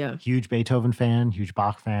 Yeah. Huge Beethoven fan, huge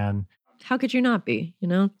Bach fan. How could you not be, you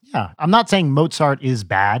know? Yeah. I'm not saying Mozart is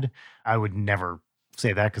bad. I would never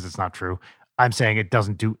say that because it's not true. I'm saying it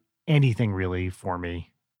doesn't do anything really for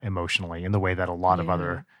me emotionally in the way that a lot of Yeah.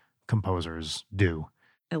 other composers do.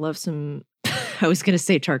 I love some, I was going to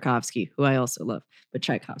say Tchaikovsky, who I also love, but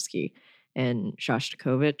Tchaikovsky and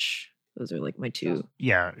Shostakovich. Those are like my two.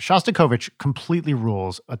 Yeah. Shostakovich completely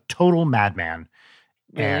rules, a total madman.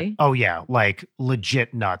 And, Really? oh, yeah. Like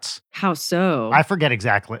legit nuts. How so? I forget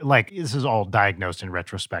exactly. Like, this is all diagnosed in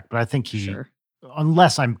retrospect, but I think he, Sure.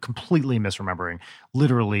 unless I'm completely misremembering,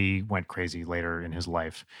 literally went crazy later in his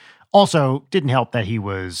life. Also, didn't help that he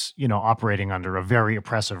was, operating under a very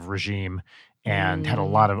oppressive regime and had a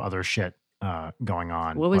lot of other shit going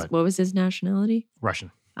on. What was his nationality?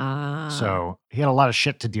 Russian? Ah. So he had a lot of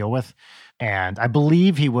shit to deal with. And I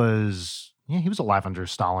believe he was alive under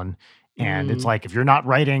Stalin. And it's like, if you're not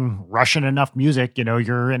writing Russian enough music,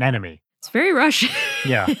 you're an enemy. It's very Russian.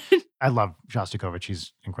 Yeah. I love Shostakovich.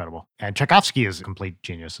 He's incredible. And Tchaikovsky is a complete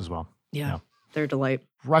genius as well. Yeah. They're a delight.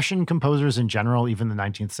 Russian composers in general, even the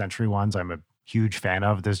 19th century ones, I'm a huge fan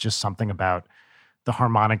of. There's just something about the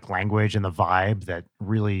harmonic language and the vibe that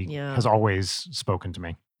really has always spoken to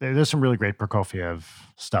me. There's some really great Prokofiev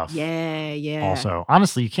stuff. Yeah. Also,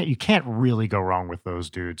 honestly, you can't really go wrong with those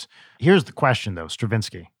dudes. Here's the question though,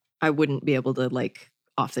 Stravinsky. I wouldn't be able to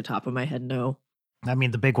off the top of my head, no. I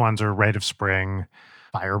mean, the big ones are Rite of Spring,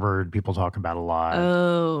 Firebird, people talk about a lot.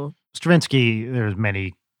 Oh. Stravinsky, there's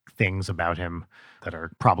many things about him that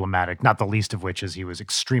are problematic, not the least of which is he was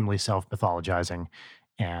extremely self-mythologizing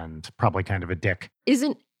and probably kind of a dick.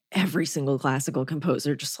 Isn't every single classical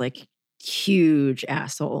composer just huge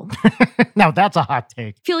asshole? Now that's a hot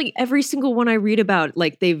take. I feel like every single one I read about,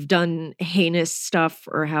 they've done heinous stuff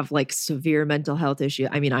or have severe mental health issues.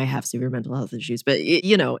 I mean, I have severe mental health issues, but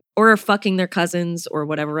or are fucking their cousins or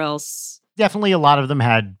whatever else. Definitely a lot of them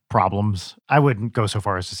had problems. I wouldn't go so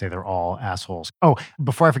far as to say they're all assholes. Oh,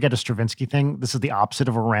 before I forget a Stravinsky thing, this is the opposite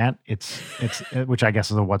of a rant. It's which I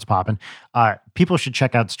guess is a what's poppin'. People should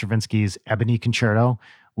check out Stravinsky's Ebony Concerto,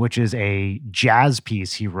 which is a jazz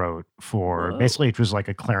piece he wrote for, basically it was like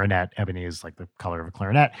a clarinet. Ebony is like the color of a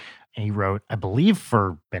clarinet. And he wrote, I believe,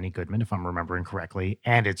 for Benny Goodman, if I'm remembering correctly.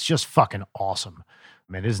 And it's just fucking awesome.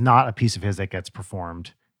 I mean, it is not a piece of his that gets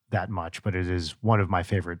performed that much, but it is one of my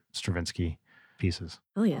favorite Stravinsky pieces.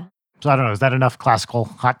 Oh, yeah. So I don't know, is that enough classical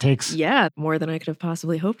hot takes? Yeah, more than I could have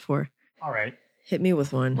possibly hoped for. All right. Hit me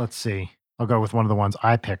with one. Let's see. I'll go with one of the ones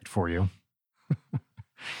I picked for you.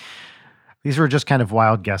 These were just kind of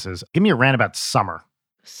wild guesses. Give me a rant about summer.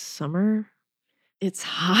 Summer? It's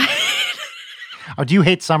hot. Oh, do you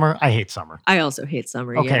hate summer? I hate summer. I also hate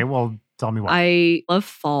summer. Okay, well, tell me why. I love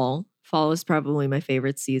fall. Fall is probably my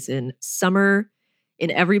favorite season. Summer, in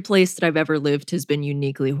every place that I've ever lived, has been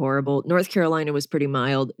uniquely horrible. North Carolina was pretty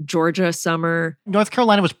mild. Georgia summer. North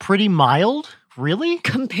Carolina was pretty mild? Really?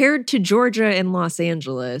 Compared to Georgia and Los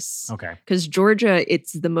Angeles. Okay. Because Georgia,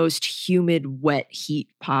 it's the most humid, wet heat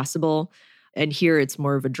possible. And here it's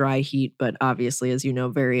more of a dry heat, but obviously, as you know,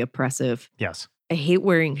 very oppressive. Yes. I hate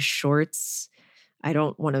wearing shorts. I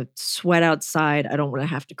don't want to sweat outside. I don't want to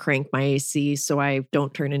have to crank my AC so I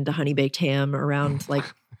don't turn into honey baked ham around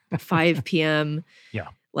 5 p.m. Yeah.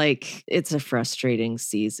 It's a frustrating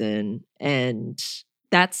season. And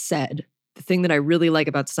that said, the thing that I really like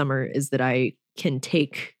about summer is that I can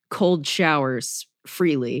take cold showers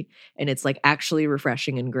freely and it's actually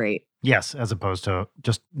refreshing and great. Yes, as opposed to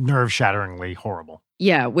just nerve-shatteringly horrible.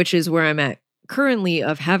 Yeah, which is where I'm at currently,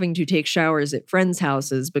 of having to take showers at friends'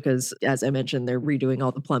 houses because, as I mentioned, they're redoing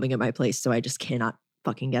all the plumbing at my place, so I just cannot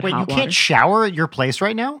fucking get hot water. Wait, you can't shower at your place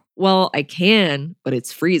right now? Well, I can, but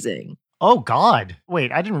it's freezing. Oh, God.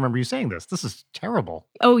 Wait, I didn't remember you saying this. This is terrible.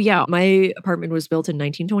 Oh, yeah. My apartment was built in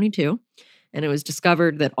 1922. And it was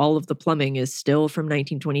discovered that all of the plumbing is still from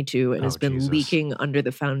 1922 and has been leaking under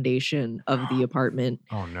the foundation of the apartment.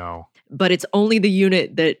 Oh, no. But it's only the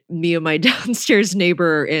unit that me and my downstairs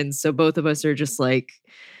neighbor are in. So both of us are just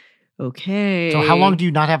okay. So how long do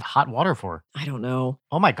you not have hot water for? I don't know.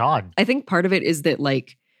 Oh, my God. I think part of it is that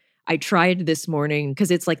I tried this morning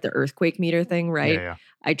because it's the earthquake meter thing, right? Yeah.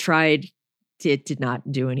 I tried. It did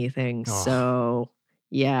not do anything. Oh. So,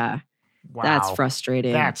 yeah. Wow. That's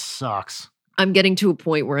frustrating. That sucks. I'm getting to a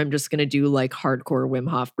point where I'm just going to do hardcore Wim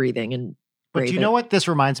Hof breathing and But do you know what this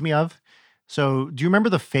reminds me of? So do you remember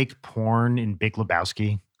the fake porn in Big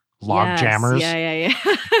Lebowski? Log Jammers? Yeah.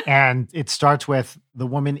 And it starts with the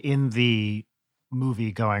woman in the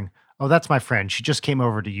movie going, oh, that's my friend. She just came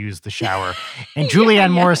over to use the shower. And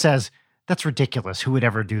Julianne Moore says, that's ridiculous. Who would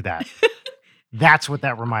ever do that? That's what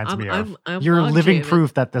that reminds me of. You're living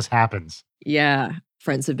proof that this happens. Yeah.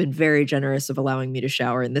 Friends have been very generous of allowing me to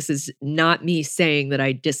shower. And this is not me saying that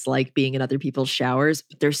I dislike being in other people's showers,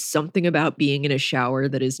 but there's something about being in a shower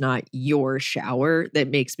that is not your shower that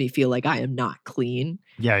makes me feel like I am not clean.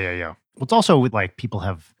 Yeah. Well, it's also with people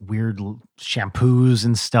have weird shampoos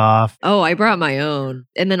and stuff. Oh, I brought my own.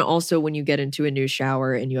 And then also when you get into a new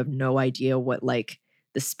shower and you have no idea what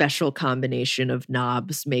the special combination of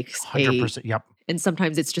knobs makes 100%. Yep. And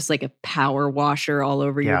sometimes it's just a power washer all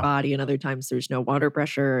over your body. And other times there's no water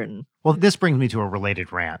pressure. And well, this brings me to a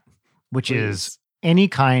related rant, which is any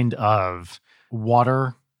kind of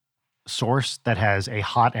water source that has a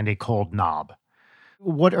hot and a cold knob.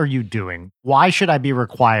 What are you doing? Why should I be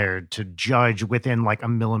required to judge within a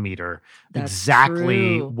millimeter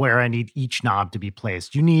exactly where I need each knob to be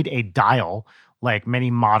placed? You need a dial many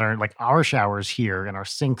modern, our showers here and our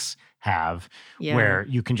sinks have, where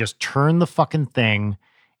you can just turn the fucking thing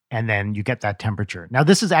and then you get that temperature. Now,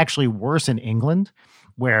 this is actually worse in England,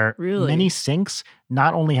 where Really? many sinks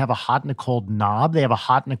not only have a hot and a cold knob, they have a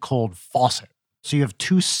hot and a cold faucet. So you have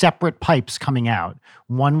two separate pipes coming out,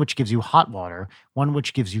 one which gives you hot water, one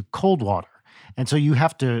which gives you cold water. And so you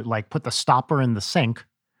have to like put the stopper in the sink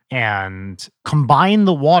and combine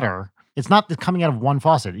the water. It's not coming out of one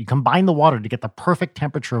faucet. You combine the water to get the perfect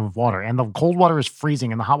temperature of water, and the cold water is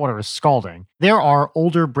freezing and the hot water is scalding. There are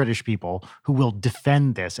older British people who will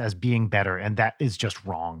defend this as being better, and that is just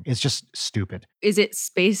wrong. It's just stupid. Is it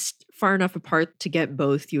spaced far enough apart to get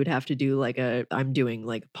both? You would have to do like I'm doing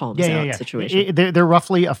like palms out situation. They're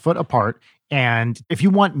roughly a foot apart. And if you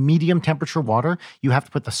want medium temperature water, you have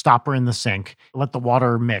to put the stopper in the sink, let the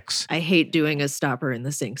water mix. I hate doing a stopper in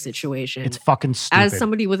the sink situation. It's fucking stupid. As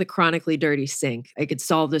somebody with a chronically dirty sink, I could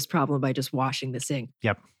solve this problem by just washing the sink.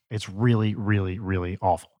 Yep. It's really, really, really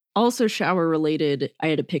awful. Also, shower related, I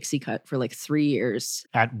had a pixie cut for like 3 years.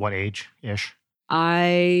 At what age-ish?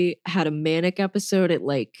 I had a manic episode at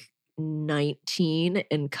like 19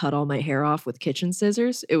 and cut all my hair off with kitchen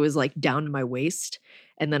scissors. It was like down to my waist.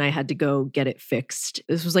 And then I had to go get it fixed.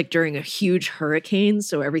 This was like during a huge hurricane.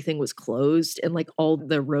 So everything was closed and like all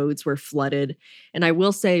the roads were flooded. And I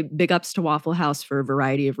will say big ups to Waffle House for a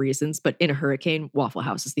variety of reasons. But in a hurricane, Waffle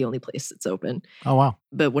House is the only place that's open. Oh, wow.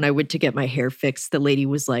 But when I went to get my hair fixed, the lady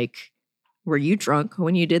was like, "Were you drunk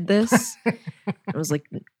when you did this?" I was like,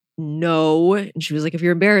 "No." And she was like, "If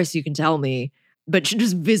you're embarrassed, you can tell me." But she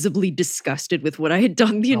was visibly disgusted with what I had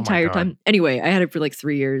done the entire time. Anyway, I had it for like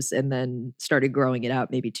 3 years and then started growing it out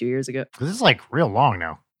maybe 2 years ago. This is like real long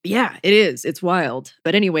now. Yeah, it is. It's wild.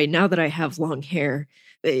 But anyway, now that I have long hair,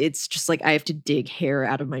 it's just like I have to dig hair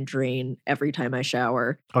out of my drain every time I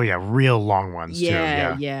shower. Oh, yeah. Real long ones, too.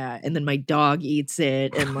 Yeah. And then my dog eats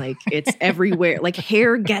it and like it's everywhere. Like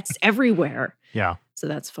hair gets everywhere. Yeah. So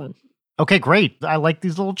that's fun. Okay, great. I like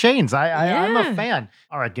these little chains. I'm a fan.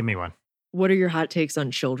 All right, give me one. What are your hot takes on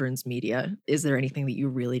children's media? Is there anything that you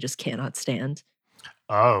really just cannot stand?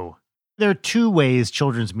 Oh, there are two ways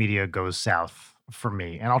children's media goes south for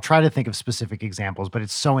me. And I'll try to think of specific examples, but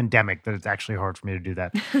it's so endemic that it's actually hard for me to do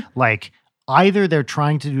that. Like, either they're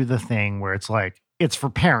trying to do the thing where it's like, it's for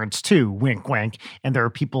parents too, wink, wink. And there are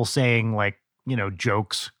people saying like, you know,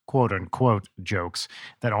 jokes, quote unquote jokes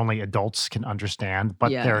that only adults can understand, but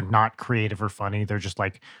they're not creative or funny. They're just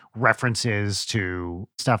like references to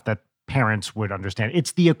stuff that parents would understand.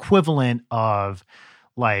 It's the equivalent of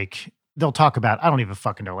like, they'll talk about, I don't even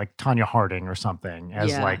fucking know, like Tanya Harding or something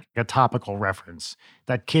as like a topical reference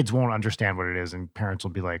that kids won't understand what it is. And parents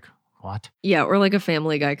will be like, what? Yeah. Or like a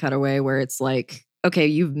Family Guy cutaway where it's like, okay,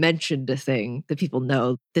 you've mentioned a thing that people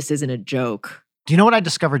know. This isn't a joke. Do you know what I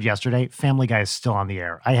discovered yesterday? Family Guy is still on the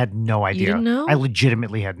air. I had no idea. You didn't know? I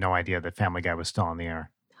legitimately had no idea that Family Guy was still on the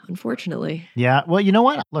air. Unfortunately. Yeah. Well, you know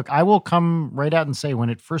what? Look, I will come right out and say when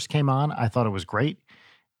it first came on, I thought it was great.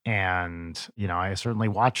 And, you know, I certainly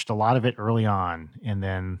watched a lot of it early on. And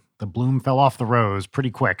then the bloom fell off the rose pretty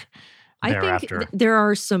quick thereafter. I think there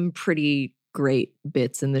are some pretty great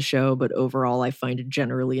bits in the show, but overall, I find it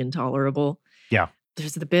generally intolerable. Yeah.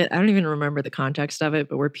 There's the bit, I don't even remember the context of it,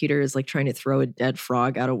 but where Peter is like trying to throw a dead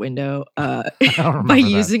frog out a window by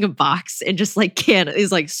using a box and just like is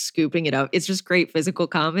like scooping it up. It's just great physical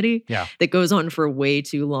comedy that goes on for way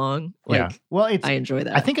too long. Like, well, I enjoy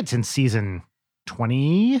that. I think it's in season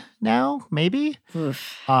 20 now, maybe.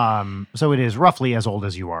 Oof. So it is roughly as old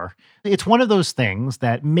as you are. It's one of those things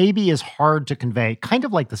that maybe is hard to convey, kind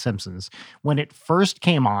of like The Simpsons. When it first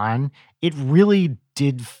came on, it really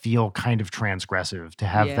did feel kind of transgressive to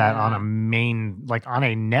have that on a main, like on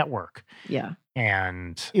a network. Yeah.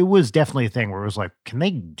 And it was definitely a thing where it was like, can they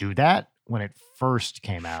do that when it first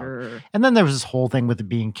came out? Sure. And then there was this whole thing with it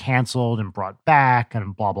being canceled and brought back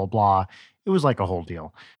and blah, blah, blah. It was like a whole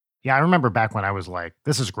deal. Yeah, I remember back when I was like,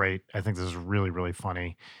 this is great. I think this is really, really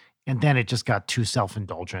funny. And then it just got too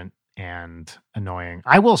self-indulgent and annoying.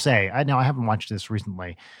 I will say, I know I haven't watched this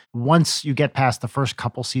recently. Once you get past the first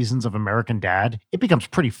couple seasons of American Dad, it becomes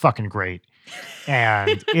pretty fucking great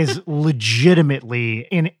and is legitimately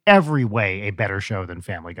in every way a better show than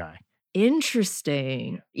Family Guy.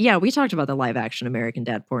 Interesting. Yeah, we talked about the live action American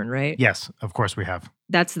Dad porn, right? Yes, of course we have.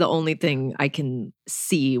 That's the only thing I can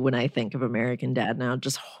see when I think of American Dad now.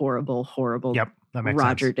 Just horrible, horrible. Yep, that makes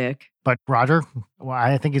Roger sense. Dick. But Roger, well,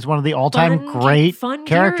 I think he's one of the all-time great fun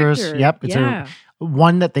characters. character. Yep, it's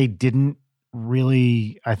one that they didn't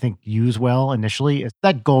really, I think, use well initially.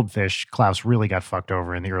 That goldfish, Klaus, really got fucked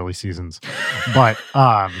over in the early seasons. But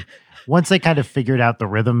once they kind of figured out the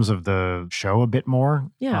rhythms of the show a bit more,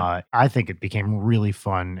 I think it became really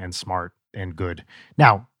fun and smart and good.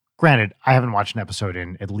 Now, Granted, I haven't watched an episode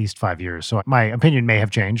in at least 5 years, so my opinion may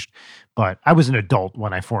have changed, but I was an adult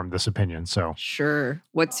when I formed this opinion. So, Sure.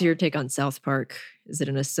 What's your take on South Park? Is it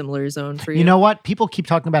in a similar zone for you? you know what? People keep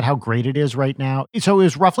talking about how great it is right now. So it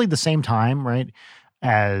was roughly the same time, right,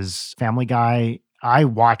 as Family Guy. I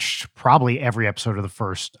watched probably every episode of the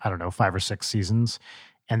first, I don't know, 5 or 6 seasons,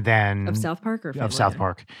 and then Of South Park or of Family South Guy?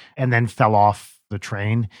 Park, and then fell off the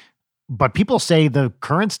train. But people say the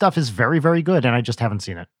current stuff is very, very good, and I just haven't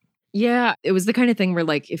seen it. Yeah, it was the kind of thing where,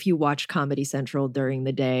 like, if you watch Comedy Central during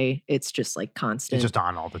the day, it's just like constant. It's just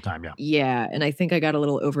on all the time. Yeah. Yeah, and I think I got a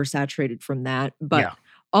little oversaturated from that. But Yeah.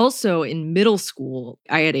 also in middle school,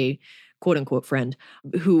 I had a quote unquote friend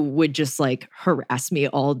who would just like harass me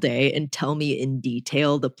all day and tell me in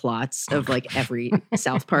detail the plots of like every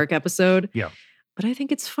South Park episode. Yeah. But I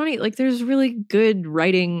think it's funny. Like, there's really good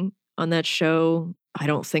writing on that show. I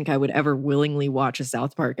don't think I would ever willingly watch a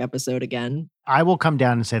South Park episode again. I will come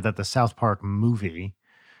down and say that the South Park movie,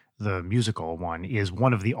 the musical one, is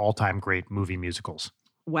one of the all-time great movie musicals.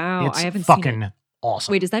 Wow, It's I haven't seen it. fucking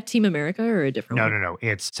awesome. Wait, is that Team America or a different No, one? no, no.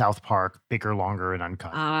 It's South Park, bigger, longer, and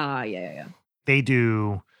uncut. Ah, yeah. They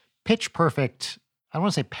do pitch perfect, I don't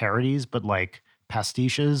want to say parodies, but like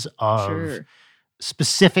pastiches of Sure.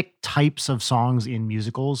 specific types of songs in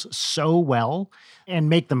musicals so well and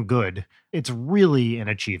make them good. It's really an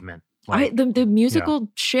achievement. Like, The musical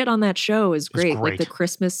shit on that show is great. Like the great.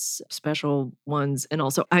 Christmas special ones. And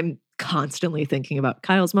also I'm constantly thinking about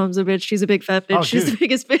Kyle's mom's a bitch. She's a big fat bitch. Oh, She's the dude.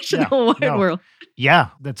 biggest bitch in Yeah, the whole wide no. world. yeah,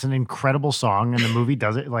 that's an incredible song, and the movie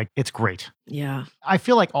does it. Like, it's great. Yeah. I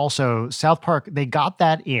feel like also South Park, they got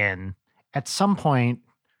that in at some point,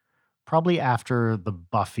 probably after the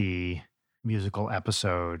Buffy musical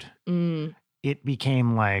episode. Mm. It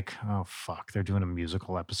became like, oh, fuck, they're doing a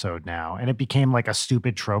musical episode now. And it became like a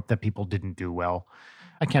stupid trope that people didn't do well.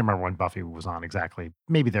 I can't remember when Buffy was on exactly.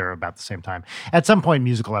 Maybe they're about the same time. At some point,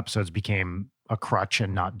 musical episodes became a crutch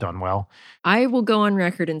and not done well. I will go on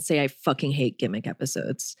record and say I fucking hate gimmick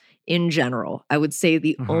episodes in general. I would say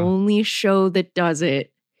the Mhm. only show that does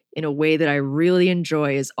it in a way that I really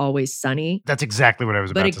enjoy is Always Sunny. That's exactly what I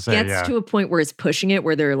was But about it to say. gets Yeah. to a point where it's pushing it,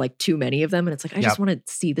 where there are like too many of them. And it's like, I just Yep. want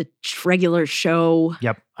to see the regular show.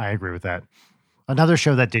 Yep, I agree with that. Another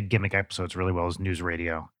show that did gimmick episodes really well is News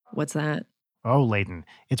Radio. What's that? Oh, Leighton.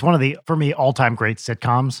 It's one of the, for me, all-time great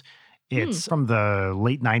sitcoms. It's from the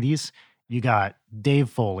late 90s. You got Dave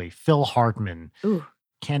Foley, Phil Hartman, Ooh.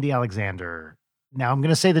 Candy Alexander. Now I'm going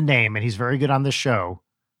to say the name, and he's very good on this show.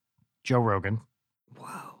 Joe Rogan, Whoa.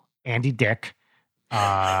 Andy Dick,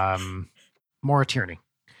 Maura Tierney,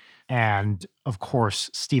 and of course,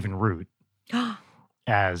 Stephen Root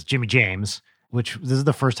as Jimmy James, which this is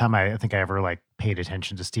the first time I think I ever like paid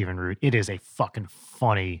attention to Stephen Root. It is a fucking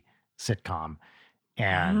funny sitcom.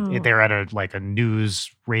 And Wow. they're at a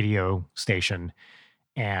news radio station,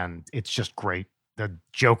 and it's just great. The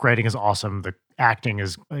joke writing is awesome. The acting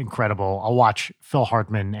is incredible. I'll watch Phil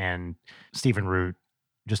Hartman and Stephen Root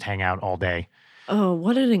just hang out all day. Oh,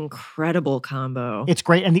 what an incredible combo. It's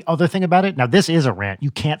great. And the other thing about it, now this is a rant.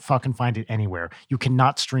 You can't fucking find it anywhere. You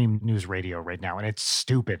cannot stream news radio right now, and it's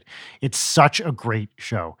stupid. It's such a great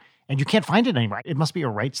show. And you can't find it anywhere. It must be a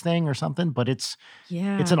rights thing or something, but it's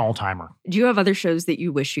an all-timer. Do you have other shows that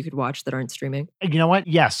you wish you could watch that aren't streaming? You know what?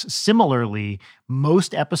 Yes. Similarly,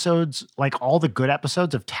 most episodes, like all the good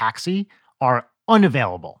episodes of Taxi, are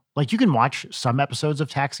unavailable. Like you can watch some episodes of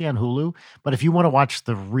Taxi on Hulu, but if you want to watch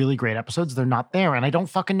the really great episodes, they're not there. And I don't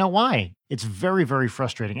fucking know why. It's very, very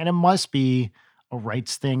frustrating. And it must be a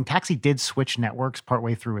rights thing. Taxi did switch networks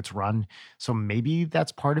partway through its run, so maybe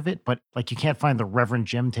that's part of it. But like you can't find the Reverend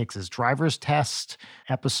Jim takes his driver's test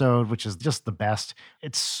episode, which is just the best.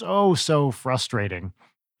 It's so frustrating.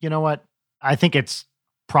 You know what? I think it's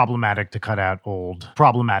problematic to cut out old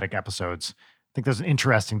problematic episodes. I think there's an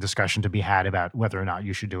interesting discussion to be had about whether or not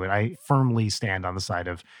you should do it. I firmly stand on the side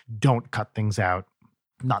of don't cut things out,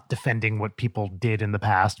 not defending what people did in the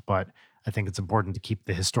past, but I think it's important to keep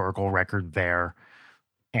the historical record there.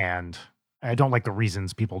 And I don't like the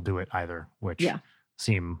reasons people do it either, which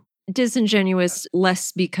seem disingenuous,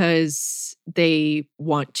 less because they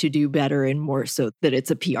want to do better and more so that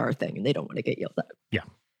it's a PR thing and they don't want to get yelled at. Yeah.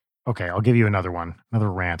 Okay, I'll give you another one,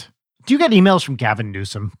 another rant. Do you get emails from Gavin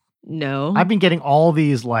Newsom? No. I've been getting all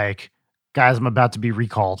these like, guys, I'm about to be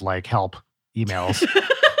recalled, like help emails.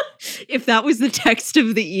 If that was the text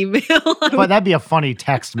of the email. But that'd be a funny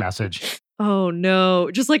text message. Oh no.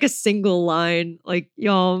 Just like a single line. Like,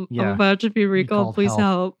 y'all, I'm about to be recalled. Please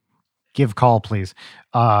help. Give call, please.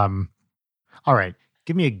 All right.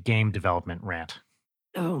 Give me a game development rant.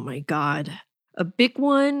 Oh my God. A big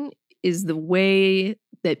one is the way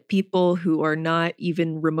that people who are not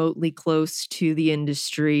even remotely close to the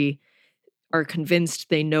industry are convinced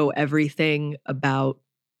they know everything about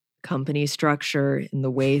company structure and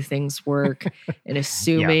the way things work and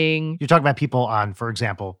assuming, You're talking about people on, for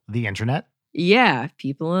example, the internet. yeah,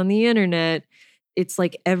 people on the internet. It's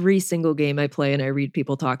like every single game I play and I read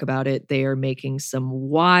people talk about it, they are making some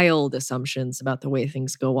wild assumptions about the way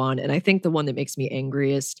things go on. And I think the one that makes me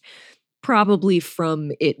angriest, probably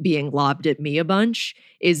from it being lobbed at me a bunch,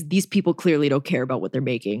 is these people clearly don't care about what they're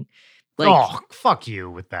making. Like, oh, fuck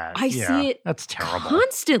you with that. I see it That's terrible.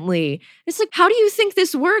 constantly. It's like, how do you think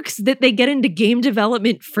this works? That they get into game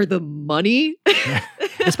development for the money? Yeah.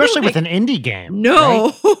 Especially with an indie game.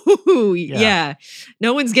 No. Right? Yeah.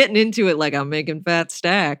 No one's getting into it like I'm making fat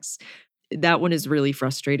stacks. That one is really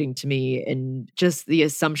frustrating to me. And just the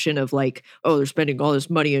assumption of like, oh, they're spending all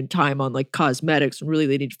this money and time on like cosmetics and really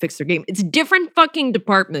they need to fix their game. It's different fucking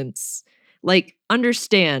departments. Like,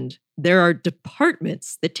 understand there are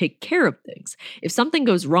departments that take care of things. If something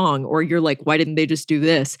goes wrong or you're like, why didn't they just do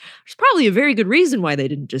this? There's probably a very good reason why they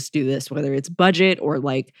didn't just do this, whether it's budget or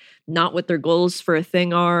like not what their goals for a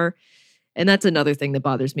thing are. And that's another thing that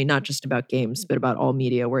bothers me, not just about games, but about all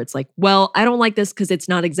media, where it's like, well, I don't like this because it's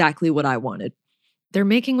not exactly what I wanted. They're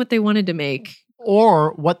making what they wanted to make.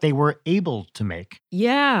 Or what they were able to make.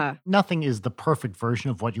 Yeah. Nothing is the perfect version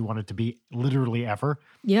of what you want it to be, literally ever.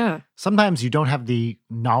 Yeah. Sometimes you don't have the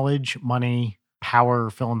knowledge, money, power,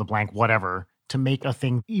 fill in the blank, whatever, to make a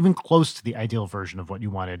thing even close to the ideal version of what you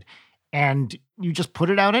wanted. And you just put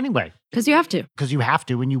it out anyway. Because you have to. Because you have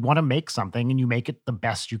to, and you want to make something and you make it the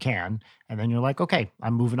best you can. And then you're like, okay,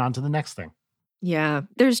 I'm moving on to the next thing. Yeah.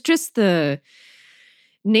 There's just the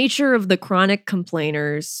nature of the chronic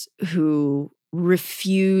complainers who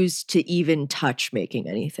refuse to even touch making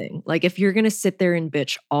anything. Like, if you're going to sit there and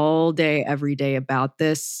bitch all day, every day about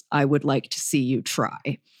this, I would like to see you try.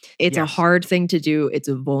 It's a hard thing to do. It's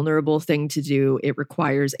a vulnerable thing to do. It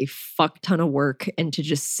requires a fuck ton of work, and to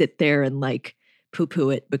just sit there and like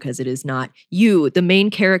poo-poo it because it is not you, the main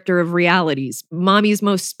character of realities. Mommy's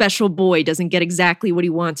most special boy doesn't get exactly what he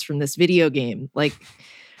wants from this video game. Like,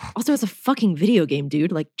 also, it's a fucking video game,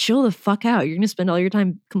 dude. Like, chill the fuck out. You're going to spend all your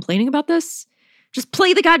time complaining about this? Just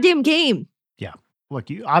play the goddamn game. Yeah. Look,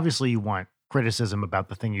 you want criticism about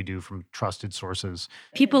the thing you do from trusted sources.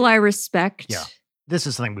 People I respect. Yeah. This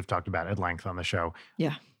is something we've talked about at length on the show.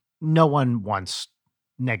 Yeah. No one wants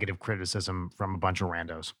negative criticism from a bunch of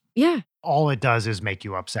randos. Yeah. All it does is make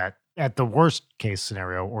you upset at the worst case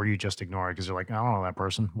scenario, or you just ignore it because you're like, I don't know that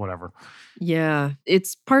person, whatever. Yeah.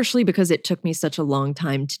 It's partially because it took me such a long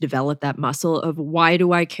time to develop that muscle of why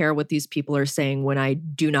do I care what these people are saying when I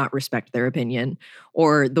do not respect their opinion,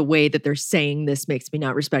 or the way that they're saying this makes me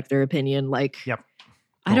not respect their opinion. Like, yep,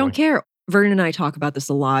 I don't care. Vernon and I talk about this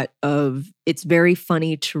a lot of it's very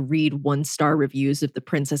funny to read 1-star reviews of The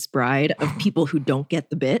Princess Bride of people who don't get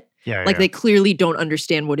the bit. Yeah, like they clearly don't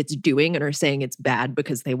understand what it's doing and are saying it's bad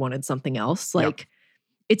because they wanted something else. Like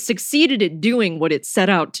it succeeded at doing what it set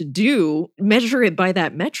out to do. Measure it by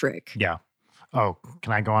that metric. Yeah. Oh,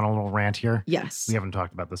 can I go on a little rant here? Yes. We haven't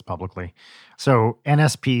talked about this publicly. So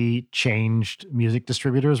NSP changed music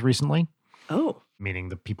distributors recently. Oh. Meaning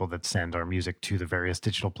the people that send our music to the various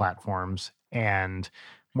digital platforms. And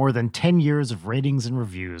more than 10 years of ratings and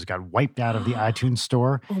reviews got wiped out of the iTunes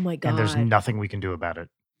store. Oh my God. And there's nothing we can do about it.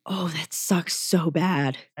 Oh, that sucks so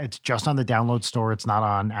bad. It's just on the download store. It's not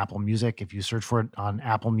on Apple Music. If you search for it on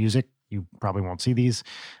Apple Music, you probably won't see these.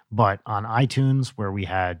 But on iTunes, where we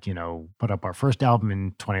had, put up our first album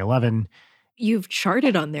in 2011. You've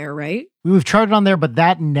charted on there, right? We've charted on there, but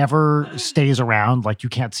that never stays around. Like, you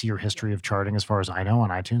can't see your history of charting as far as I know on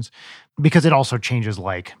iTunes, because it also changes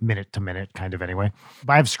like minute to minute kind of anyway.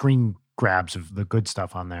 But I have screen grabs of the good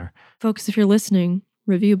stuff on there. Folks, if you're listening,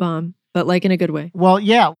 review bomb, but like in a good way. Well,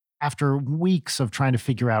 yeah. After weeks of trying to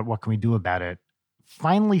figure out what can we do about it,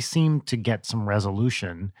 finally seemed to get some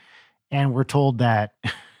resolution. And we're told that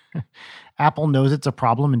Apple knows it's a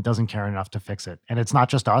problem and doesn't care enough to fix it. And it's not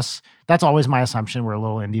just us. That's always my assumption. We're a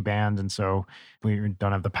little indie band, and so we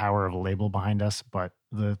don't have the power of a label behind us. But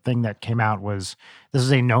the thing that came out was this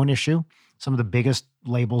is a known issue. Some of the biggest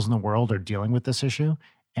labels in the world are dealing with this issue.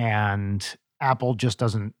 And Apple just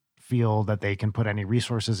doesn't feel that they can put any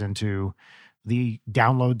resources into the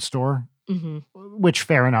download store, which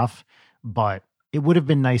fair enough. But it would have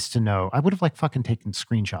been nice to know. I would have fucking taken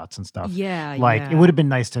screenshots and stuff. Yeah. It would have been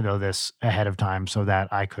nice to know this ahead of time so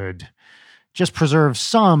that I could just preserve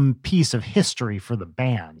some piece of history for the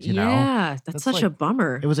band, you know? Yeah, that's such a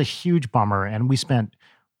bummer. It was a huge bummer, and we spent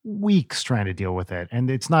weeks trying to deal with it.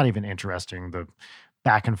 And it's not even interesting. The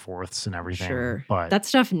back and forths and everything. Sure. But That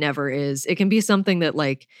stuff never is. It can be something that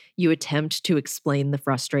like you attempt to explain the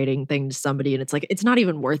frustrating thing to somebody and it's like, it's not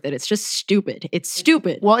even worth it. It's just stupid. It's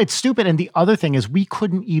stupid. well, it's stupid. And the other thing is we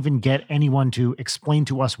couldn't even get anyone to explain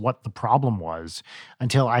to us what the problem was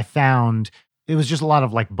until I found it was just a lot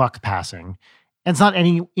of like buck passing. And it's not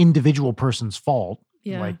any individual person's fault.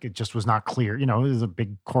 Yeah. Like it just was not clear. You know, it was a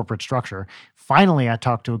big corporate structure. Finally, I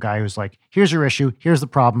talked to a guy who's like, here's your issue. Here's the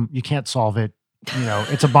problem. You can't solve it. You know,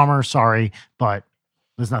 it's a bummer. Sorry, but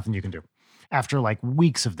there's nothing you can do. After like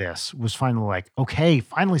weeks of this was finally like, okay,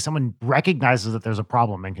 finally someone recognizes that there's a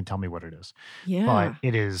problem and can tell me what it is. Yeah. But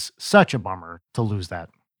it is such a bummer to lose that.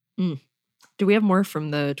 Do we have more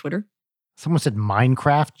from the Twitter? Someone said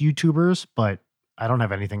Minecraft YouTubers, but I don't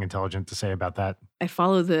have anything intelligent to say about that. I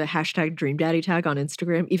follow the hashtag Dream Daddy tag on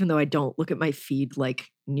Instagram, even though I don't look at my feed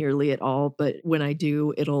like nearly at all. But when I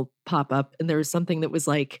do, it'll pop up. And there was something that was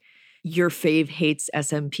like, your fave hates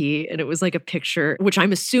SMP. And it was like a picture, which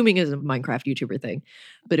I'm assuming is a Minecraft YouTuber thing.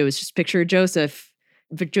 But it was just a picture of Joseph,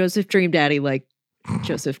 Joseph Dream Daddy, like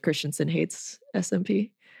Joseph Christensen hates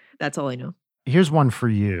SMP. That's all I know. Here's one for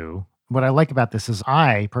you. What I like about this is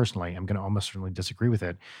I personally am going to almost certainly disagree with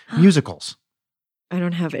it. Musicals. I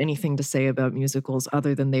don't have anything to say about musicals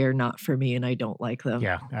other than they are not for me and I don't like them.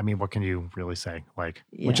 Yeah. I mean, what can you really say? Like,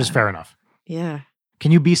 which is Yeah. fair enough. Yeah.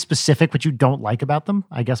 Can you be specific what you don't like about them?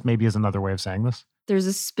 I guess maybe is another way of saying this. There's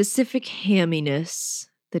a specific hamminess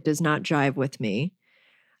that does not jive with me.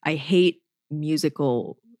 I hate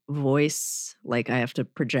musical voice. Like I have to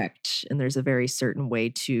project, and there's a very certain way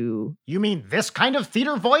to, You mean this kind of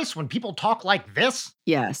theater voice when people talk like this?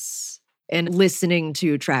 yes. And listening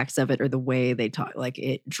to tracks of it or the way they talk, like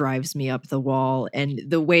it drives me up the wall. And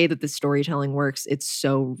the way that the storytelling works, it's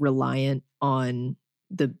so reliant on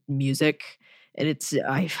the music. And it's,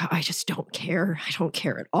 I just don't care. I don't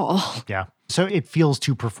care at all. Yeah. So it feels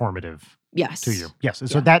too performative Yes. to you. Yes.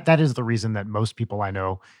 So Yeah. that is the reason that most people I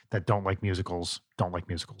know that don't like musicals,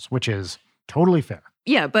 which is totally fair.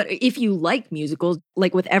 Yeah, but if you like musicals,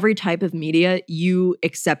 like with every type of media, you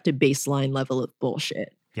accept a baseline level of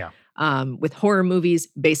bullshit. Yeah. With horror movies,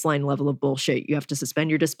 baseline level of bullshit. You have to suspend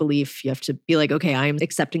your disbelief. You have to be like, okay, I am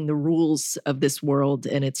accepting the rules of this world.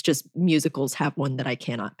 And it's just musicals have one that I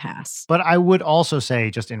cannot pass. But I would also say,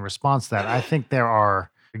 just in response to that, I think there are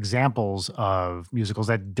examples of musicals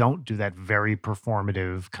that don't do that very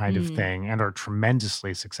performative kind of thing and are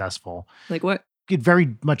tremendously successful. Like what? It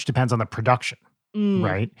very much depends on the production, Mm,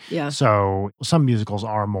 right? Yeah. So some musicals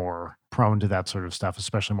are more prone to that sort of stuff,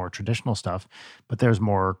 especially more traditional stuff, but there's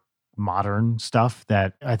more modern stuff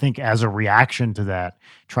that I think as a reaction to that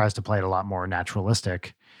tries to play it a lot more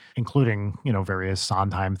naturalistic, including, you know, various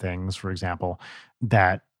Sondheim things, for example,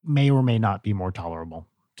 that may or may not be more tolerable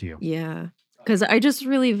to you. Yeah. Because I just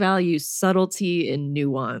really value subtlety and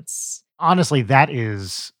nuance. Honestly, that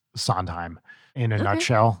is Sondheim in a Okay.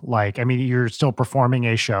 nutshell. Like, I mean, you're still performing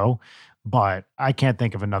a show, but I can't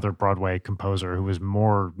think of another Broadway composer who is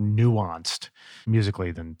more nuanced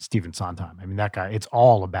musically than Stephen Sondheim. I mean, that guy, it's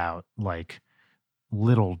all about like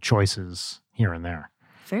little choices here and there.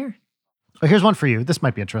 Fair. Oh, here's one for you. This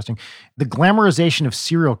might be interesting. The glamorization of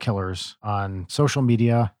serial killers on social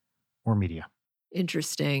media or media.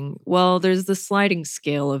 Interesting. Well, there's the sliding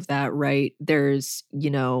scale of that, right? There's,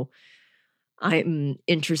 I'm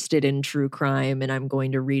interested in true crime and I'm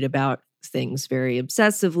going to read about things very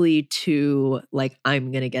obsessively to like,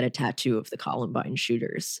 I'm going to get a tattoo of the Columbine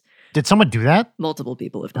shooters. Did someone do that? Multiple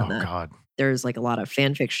people have done Oh, that. God. There's like a lot of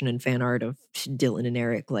fan fiction and fan art of Dylan and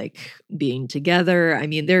Eric like being together. I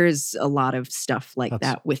mean, there's a lot of stuff like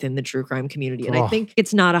That's- that within the true crime community. And I Ugh. think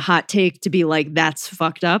it's not a hot take to be like, that's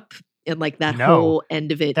fucked up. And like that No, whole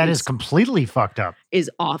end of it That is completely fucked up. is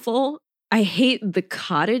awful. I hate the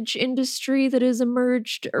cottage industry that has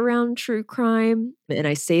emerged around true crime. And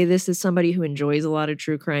I say this as somebody who enjoys a lot of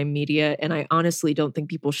true crime media. And I honestly don't think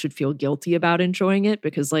people should feel guilty about enjoying it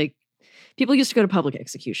because, like, people used to go to public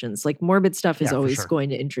executions. Like, morbid stuff is Yeah, for always sure. going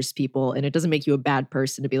to interest people. And it doesn't make you a bad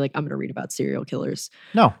person to be like, I'm going to read about serial killers.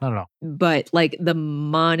 No, no. But like the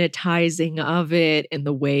monetizing of it and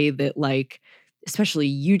the way that, like, especially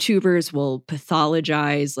YouTubers will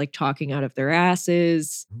pathologize, like talking out of their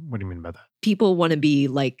asses. What do you mean by that? People want to be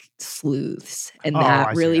like sleuths. And Oh, I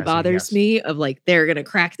that see, really I see, bothers yes. me of like, they're going to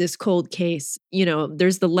crack this cold case.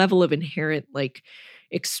 There's the level of inherent like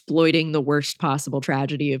exploiting the worst possible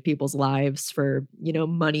tragedy of people's lives for,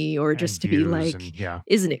 money or just And to be views like, and- yeah.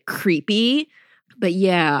 isn't it creepy? But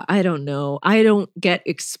yeah, I don't know. I don't get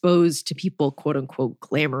exposed to people, quote unquote,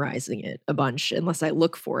 glamorizing it a bunch unless I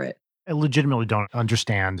look for it. I legitimately don't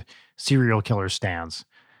understand serial killer stands.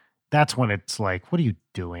 That's when it's like, what are you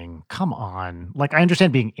doing? Come on. Like, I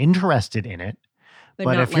understand being interested in it, but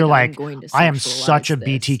not if you're I'm like, going to I am such sexualize a this.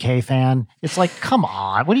 BTK fan, it's like, come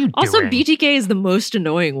on, what are you Also, doing? BTK is the most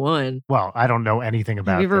annoying one. Well, I don't know anything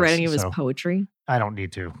about Have you ever read this, any of his so poetry? I don't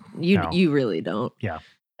need to. You No. you really don't. Yeah.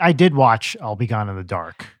 I did watch I'll Be Gone in the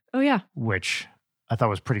Dark, Oh yeah. which I thought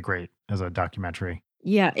was pretty great as a documentary.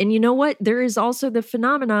 Yeah. And you know what? There is also the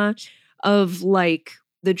phenomena of like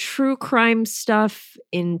the true crime stuff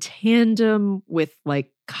in tandem with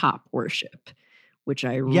like cop worship, which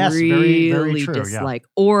I Yes, very, very really true, yeah. dislike,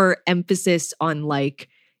 or emphasis on like,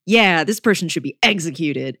 yeah, this person should be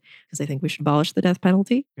executed. Because I think we should abolish the death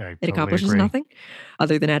penalty. I It totally accomplishes agree. nothing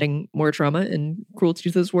other than adding more trauma and cruelty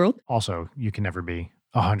to this world. Also, you can never be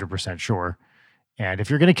 100% sure. And if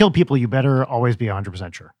you're going to kill people, you better always be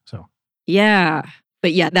 100% sure. So, Yeah.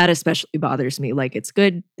 But yeah, that especially bothers me. Like, it's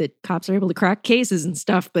good that cops are able to crack cases and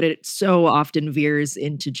stuff, but it so often veers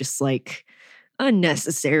into just like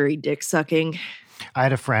unnecessary dick sucking. I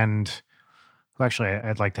had a friend who actually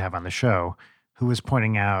I'd like to have on the show who was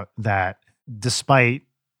pointing out that despite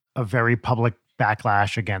a very public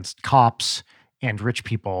backlash against cops and rich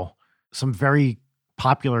people, some very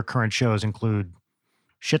popular current shows include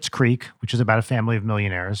Schitt's Creek, which is about a family of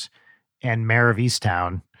millionaires, and Mayor of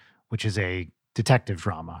Easttown, which is a detective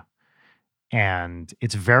drama. And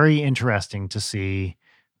it's very interesting to see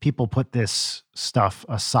people put this stuff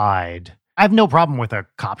aside. I have no problem with a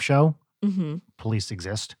cop show. Mm-hmm. Police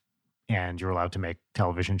exist, and you're allowed to make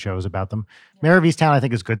television shows about them. Mayor of Easttown, I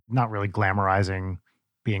think, is good. Not really glamorizing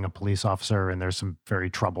being a police officer, and there's some very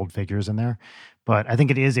troubled figures in there. But I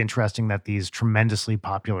think it is interesting that these tremendously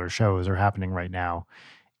popular shows are happening right now.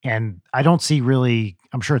 And I don't see really,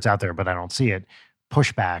 I'm sure it's out there, but I don't see it,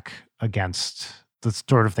 pushback against the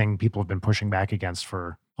sort of thing people have been pushing back against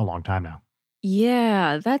for a long time now.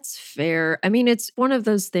 Yeah, that's fair. I mean, it's one of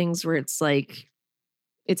those things where it's like,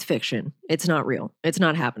 it's fiction. It's not real. It's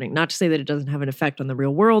not happening. Not to say that it doesn't have an effect on the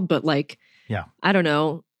real world, but like, Yeah. I don't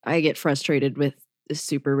know. I get frustrated with the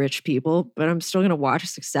super rich people, but I'm still going to watch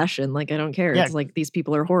Succession. Like, I don't care. Yeah. It's like these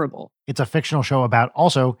people are horrible. It's a fictional show about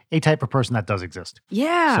also a type of person that does exist.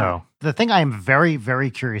 Yeah. So the thing I am very,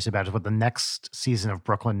 very curious about is what the next season of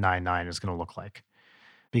Brooklyn Nine-Nine is going to look like,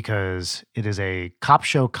 because it is a cop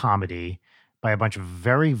show comedy by a bunch of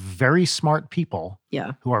very, very smart people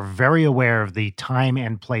Yeah. who are very aware of the time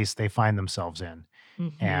and place they find themselves in.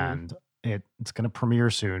 Mhm. And it's going to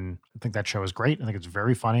premiere soon. I think that show is great. I think it's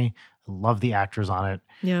very funny. I love the actors on it.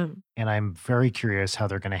 Yeah. And I'm very curious how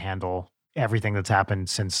they're going to handle everything that's happened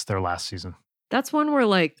since their last season. That's one where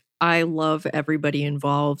like I love everybody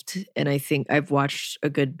involved, and I think I've watched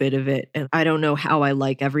a good bit of it, and I don't know how I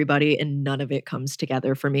like everybody, and none of it comes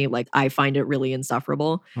together for me. Like, I find it really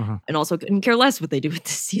insufferable, and also couldn't care less what they do with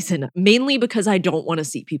this season, mainly because I don't want to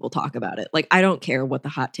see people talk about it. Like, I don't care what the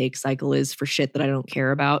hot take cycle is for shit that I don't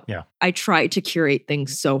care about. Yeah. I try to curate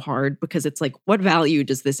things so hard because it's like, what value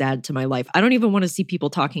does this add to my life? I don't even want to see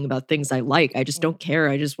people talking about things I like. I just don't care.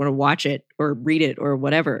 I just want to watch it or read it or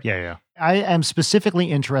whatever. Yeah. I am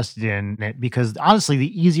specifically interested in it because honestly,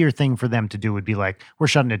 the easier thing for them to do would be like, we're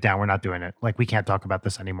shutting it down. We're not doing it. Like, we can't talk about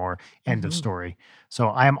this anymore. End of story. So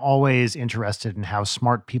I am always interested in how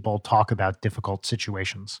smart people talk about difficult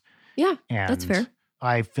situations. Yeah, And that's fair.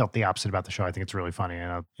 I felt the opposite about the show. I think it's really funny,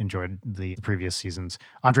 and I enjoyed the previous seasons.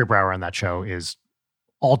 Andre Braugher on that show is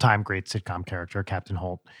all-time great sitcom character, Captain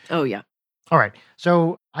Holt. Oh, yeah. All right.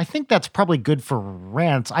 So I think that's probably good for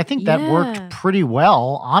rants. I think that Yeah. worked pretty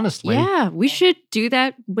well, honestly. Yeah, we should do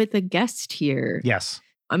that with a guest here. Yes.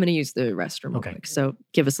 I'm going to use the restroom real Okay. quick. So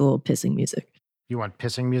give us a little pissing music. You want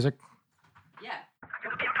pissing music? Yeah.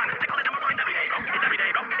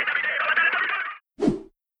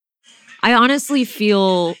 I honestly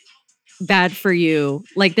feel bad for you.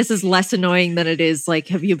 Like, this is less annoying than it is. Like,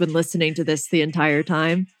 have you been listening to this the entire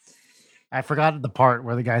time? I forgot the part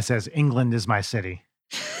where the guy says, England is my city.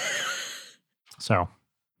 So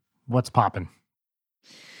what's popping?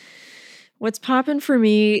 What's popping for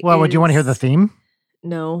me? Well, do you want to hear the is- theme?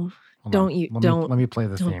 No, Hold don't on. you? Let Don't. me play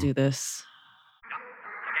the Don't theme. do this.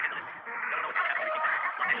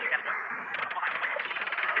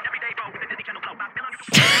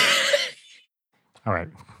 All right.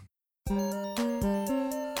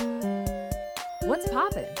 What's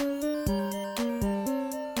popping?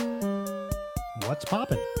 What's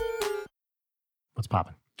popping? What's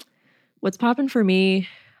popping? What's popping for me?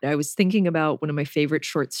 I was thinking about one of my favorite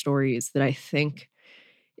short stories that I think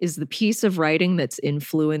is the piece of writing that's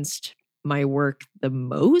influenced my work the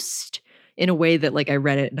most, in a way that, like, I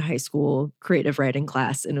read it in high school creative writing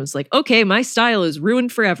class and it was like, okay, my style is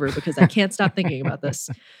ruined forever because I can't stop thinking about this.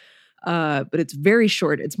 But it's very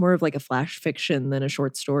short. It's more of like a flash fiction than a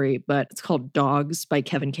short story, but it's called Dogs by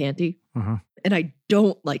Kevin Canty. Mm-hmm. And I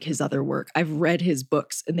don't like his other work. I've read his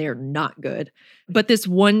books and they are not good. But this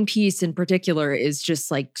one piece in particular is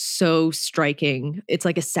just like so striking. It's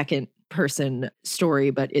like a second person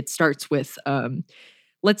story, but it starts with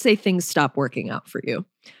let's say things stop working out for you.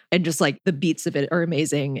 And just like the beats of it are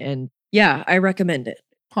amazing. And yeah, I recommend it.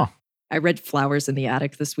 Huh. I read Flowers in the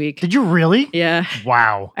Attic this week. Did you really? Yeah.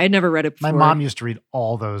 Wow. I had never read it before. My mom used to read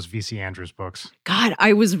all those V.C. Andrews books. God,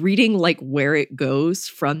 I was reading like where it goes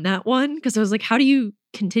from that one because I was like, how do you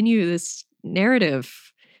continue this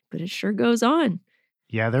narrative? But it sure goes on.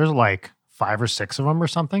 Yeah, there's like 5 or 6 of them or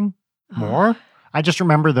something more. I just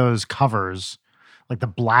remember those covers, like the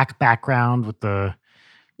black background with the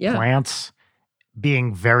plants,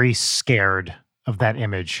 being very scared of that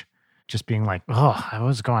image. Just being like, oh,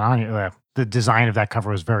 what's going on here? The design of that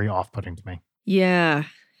cover was very off-putting to me. Yeah,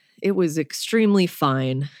 it was extremely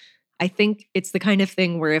fine. I think it's the kind of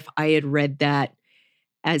thing where if I had read that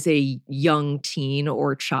as a young teen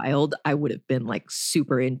or child, I would have been like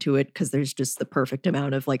super into it because there's just the perfect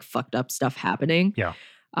amount of like fucked up stuff happening. Yeah.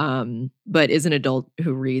 But as an adult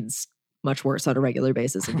who reads much worse on a regular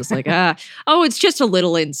basis, I'm just like, it's just a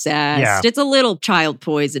little incest. Yeah. It's a little child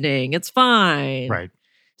poisoning. It's fine. Right.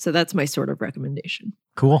 So that's my sort of recommendation.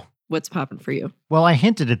 Cool. What's popping for you? Well, I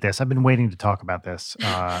hinted at this. I've been waiting to talk about this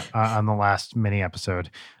on the last mini episode.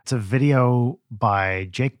 It's a video by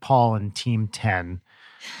Jake Paul and Team 10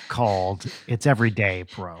 called "It's Every Day,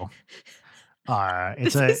 Bro."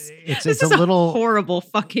 It's a little horrible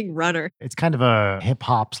fucking runner. It's kind of a hip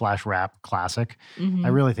hop / rap classic. Mm-hmm. I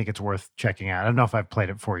really think it's worth checking out. I don't know if I've played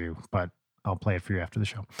it for you, but I'll play it for you after the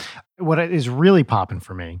show. What is really popping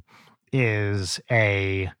for me is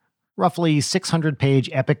a roughly 600-page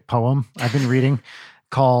epic poem I've been reading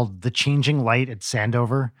called The Changing Light at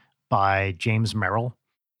Sandover by James Merrill.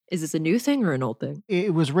 Is this a new thing or an old thing?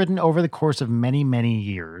 It was written over the course of many, many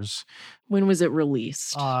years. When was it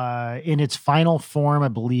released? In its final form, I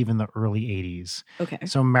believe in the early 80s. Okay.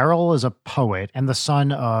 So Merrill is a poet and the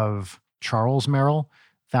son of Charles Merrill,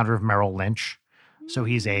 founder of Merrill Lynch. So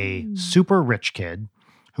he's a super rich kid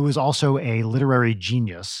who is also a literary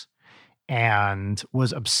genius and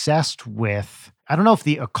was obsessed with, I don't know if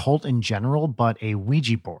the occult in general, but a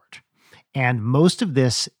Ouija board. And most of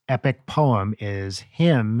this epic poem is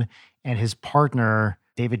him and his partner,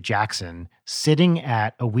 David Jackson, sitting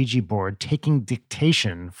at a Ouija board, taking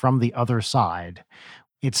dictation from the other side.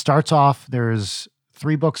 It starts off, there's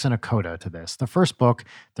 3 books and a coda to this. The first book,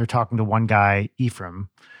 they're talking to one guy, Ephraim,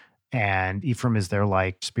 and Ephraim is their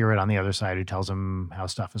like spirit on the other side who tells them how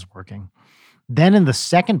stuff is working. Then in the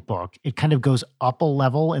second book, it kind of goes up a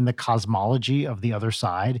level in the cosmology of the other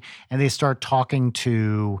side, and they start talking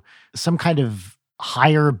to some kind of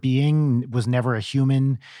higher being, was never a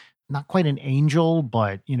human, not quite an angel,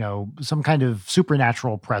 but, some kind of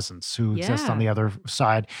supernatural presence who exists on the other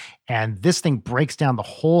side. And this thing breaks down the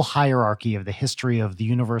whole hierarchy of the history of the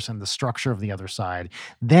universe and the structure of the other side.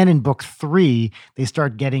 Then in book 3, they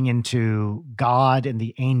start getting into God and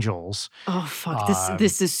the angels. Oh, fuck.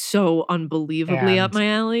 This is so unbelievably up my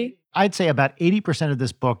alley. I'd say about 80% of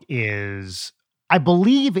this book I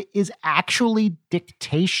believe is actually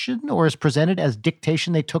dictation, or is presented as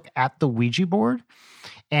dictation they took at the Ouija board.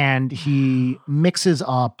 And he mixes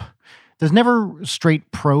up, there's never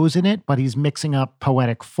straight prose in it, but he's mixing up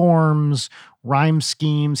poetic forms, rhyme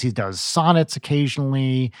schemes. He does sonnets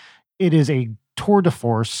occasionally. It is a tour de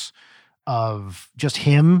force of just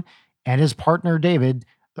him and his partner, David,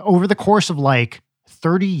 over the course of like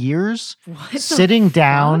 30 years, sitting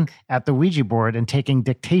down at the Ouija board and taking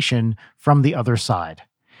dictation from the other side.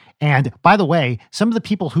 And by the way, some of the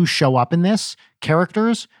people who show up in this,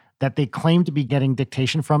 characters that they claim to be getting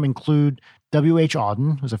dictation from, include W.H.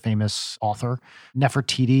 Auden, who's a famous author,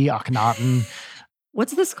 Nefertiti, Akhenaten.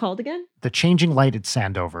 What's this called again? The Changing Light at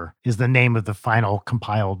Sandover is the name of the final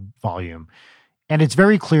compiled volume. And it's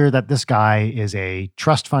very clear that this guy is a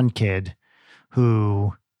trust fund kid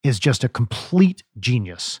who is just a complete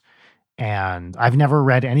genius. And I've never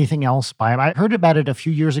read anything else by him. I heard about it a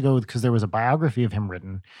few years ago because there was a biography of him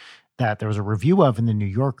written that there was a review of in the New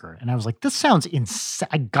Yorker. And I was like, this sounds insane.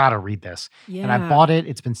 I gotta read this. Yeah. And I bought it.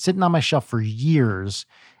 It's been sitting on my shelf for years.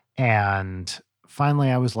 And finally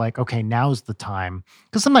I was like, okay, now's the time.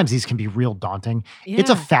 Because sometimes these can be real daunting. Yeah. It's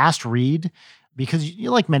a fast read because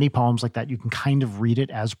like many poems like that, you can kind of read it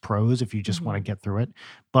as prose if you just want to get through it.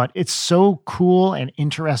 But it's so cool and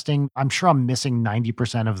interesting. I'm sure I'm missing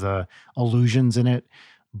 90% of the allusions in it,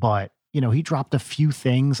 but he dropped a few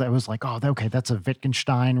things. I was like, oh, okay, that's a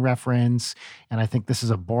Wittgenstein reference. And I think this is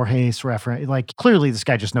a Borges reference. Like, clearly, this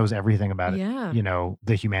guy just knows everything about it, Yeah.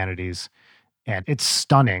 the humanities. And it's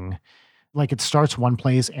stunning. Like, it starts one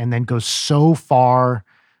place and then goes so far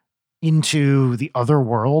into the other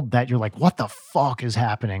world that you're like, what the fuck is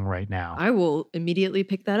happening right now? I will immediately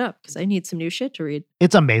pick that up because I need some new shit to read.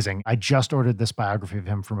 It's amazing. I just ordered this biography of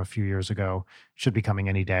him from a few years ago. Should be coming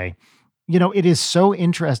any day. It is so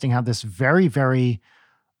interesting how this very, very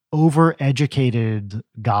overeducated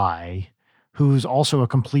guy who's also a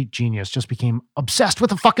complete genius just became obsessed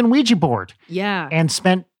with a fucking Ouija board. Yeah. And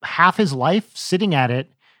spent half his life sitting at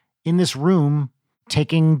it in this room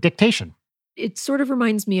taking dictation. It sort of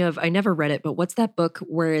reminds me of, I never read it, but what's that book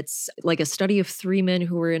where it's like a study of 3 men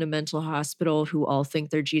who were in a mental hospital who all think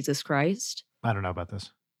they're Jesus Christ? I don't know about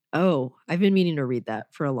this. Oh, I've been meaning to read that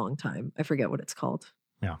for a long time. I forget what it's called.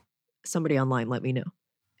 Yeah. Somebody online let me know.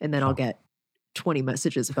 And then I'll get 20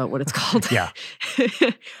 messages about what it's called. Yeah.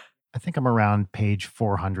 I think I'm around page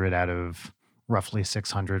 400 out of roughly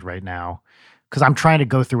 600 right now. Because I'm trying to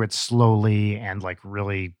go through it slowly and like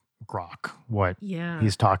really grok what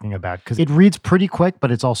he's talking about. Because it reads pretty quick,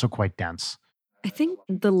 but it's also quite dense. I think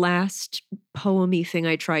the last poem-y thing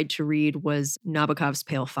I tried to read was Nabokov's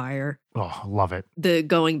Pale Fire. Oh, love it. The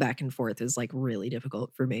going back and forth is like really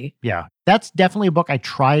difficult for me. Yeah, that's definitely a book I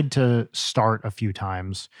tried to start a few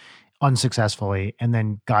times unsuccessfully and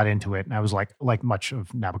then got into it. And I was like much of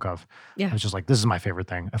Nabokov. Yeah. I was just like, this is my favorite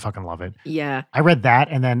thing. I fucking love it. Yeah. I read that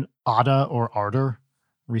and then Ada or Ardor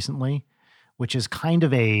recently, which is kind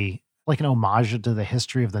of like an homage to the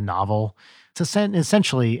history of the novel. It's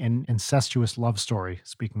essentially an incestuous love story,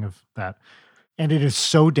 speaking of that. And it is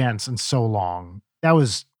so dense and so long. That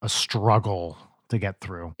was a struggle to get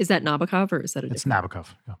through. Is that Nabokov or is that It's Nabokov.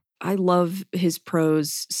 Yeah. I love his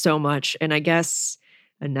prose so much. And I guess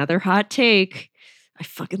another hot take, I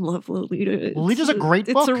fucking love Lolita. Lolita's a great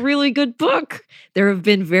book. It's a really good book. There have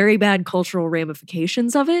been very bad cultural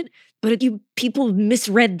ramifications of it, but people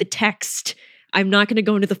misread the text. I'm not going to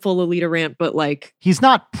go into the full Lolita rant, but like... He's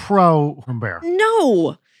not pro Humbert.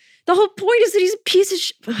 No! The whole point is that he's a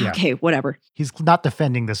piece of Yeah. Okay, whatever. He's not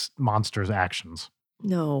defending this monster's actions.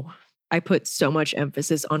 No. I put so much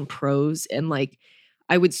emphasis on prose and like,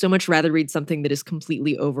 I would so much rather read something that is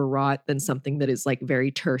completely overwrought than something that is like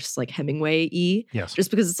very terse, like Hemingway-y. Yes.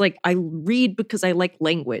 Just because it's like, I read because I like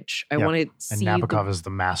language. I want to see... And Nabokov is the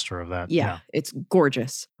master of that. Yeah, it's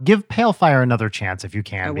gorgeous. Give Pale Fire another chance if you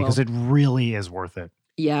can, I because will. it really is worth it.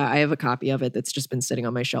 Yeah, I have a copy of it that's just been sitting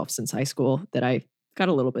on my shelf since high school that I got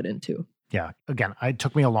a little bit into. Yeah. Again, it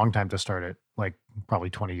took me a long time to start it, like probably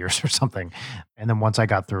 20 years or something. And then once I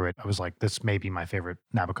got through it, I was like, this may be my favorite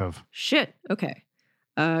Nabokov. Shit. Okay.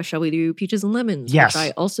 Shall we do Peaches and Lemons? Yes. Which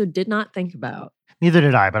I also did not think about. Neither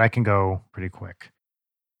did I, but I can go pretty quick.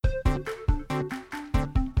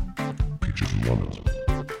 Peaches and lemons.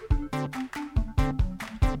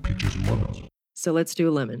 Peaches and lemons. So let's do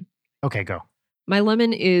a lemon. Okay, go. My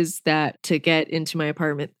lemon is that to get into my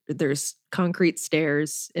apartment, there's concrete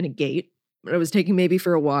stairs and a gate. I was taking maybe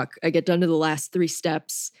for a walk. I get done to the last 3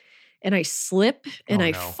 steps and I slip and Oh,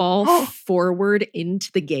 I no. fall forward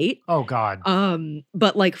into the gate. Oh, God.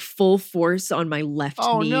 But like full force on my left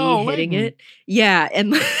Oh, knee no, hitting Layton. it. Yeah.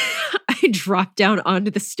 And I dropped down onto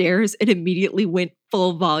the stairs and immediately went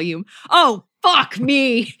full volume. Oh, fuck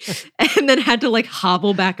me. And then had to like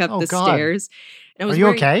hobble back up Oh, the God. stairs. And I Are was you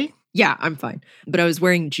wearing- okay? Yeah, I'm fine. But I was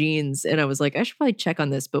wearing jeans and I was like, I should probably check on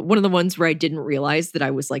this. But one of the ones where I didn't realize that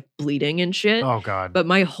I was like bleeding and shit. Oh, God. But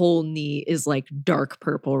my whole knee is like dark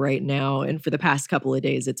purple right now. And for the past couple of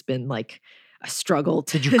days, it's been like a struggle.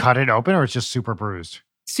 Did you cut it open or it's just super bruised?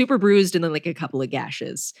 Super bruised and then like a couple of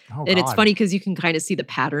gashes. Oh, And it's God. funny because you can kind of see the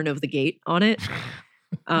pattern of the gate on it.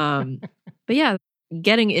 But yeah,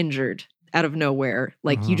 getting injured out of nowhere,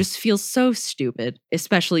 like you Mhm. just feel so stupid,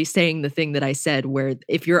 especially saying the thing that I said, where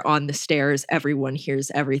if you're on the stairs, everyone hears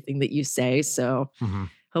everything that you say. So Mhm.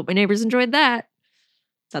 hope my neighbors enjoyed that.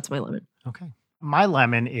 That's my lemon. Okay. My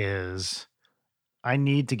lemon is I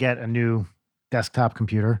need to get a new desktop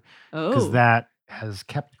computer because Oh, that has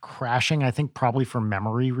kept crashing, I think probably for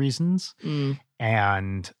memory reasons. Mm.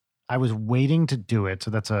 And I was waiting to do it. So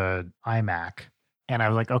that's a iMac. And I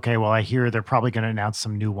was like, okay, well, I hear they're probably going to announce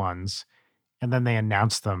some new ones. And then they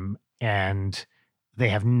announced them and they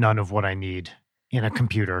have none of what I need in a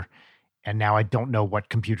computer. And now I don't know what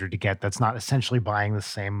computer to get that's not essentially buying the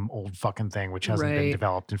same old fucking thing, which hasn't been Right.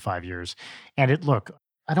 developed in 5 years. And I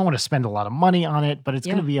don't want to spend a lot of money on it, but it's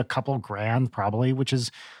going Yeah. to be a couple grand probably, which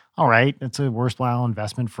is all right. It's a worthwhile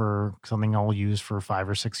investment for something I'll use for 5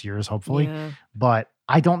 or 6 years, hopefully. Yeah. But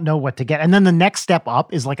I don't know what to get. And then the next step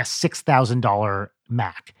up is like a $6,000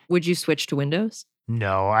 Mac. Would you switch to Windows?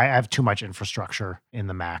 No, I have too much infrastructure in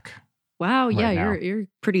the Mac. Wow, yeah, Right now. you're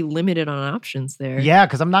pretty limited on options there. Yeah,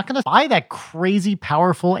 because I'm not going to buy that crazy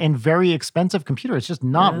powerful and very expensive computer. It's just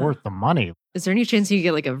not Yeah. worth the money. Is there any chance you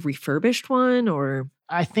get like a refurbished one or?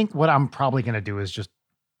 I think what I'm probably going to do is just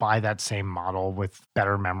buy that same model with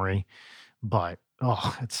better memory. But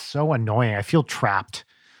it's so annoying. I feel trapped.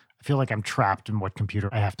 I feel like I'm trapped in what computer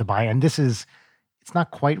I have to buy. And it's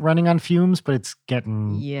not quite running on fumes, but it's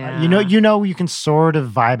getting, Yeah. you can sort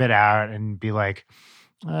of vibe it out and be like,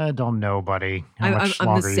 I don't know, buddy. How much I'm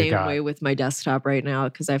the longer you same got? way with my desktop right now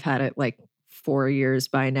because I've had it like 4 years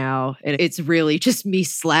by now. And it's really just me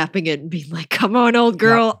slapping it and being like, come on, old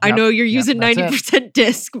girl. I yep, know you're yep, using that's it. 90%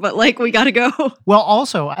 disk, but like we got to go. Well,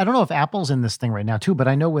 also, I don't know if Apple's in this thing right now too, but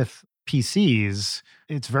I know with PCs,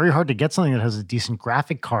 it's very hard to get something that has a decent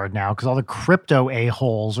graphic card now because all the crypto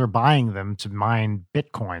a-holes are buying them to mine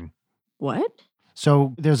Bitcoin. What?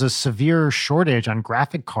 So there's a severe shortage on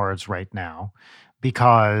graphic cards right now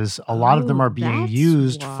because a lot of them Oh, are being that's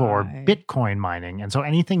used for why. Bitcoin mining. And so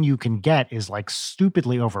anything you can get is like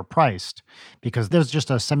stupidly overpriced because there's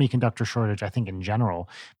just a semiconductor shortage, I think, in general.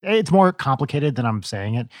 It's more complicated than I'm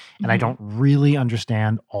saying it. And I Mhm. don't really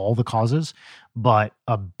understand all the causes. But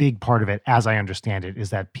a big part of it, as I understand it,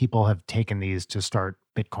 is that people have taken these to start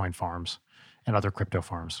Bitcoin farms and other crypto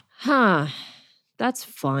farms. Huh. That's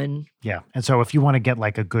fun. Yeah. And so if you want to get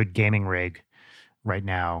like a good gaming rig right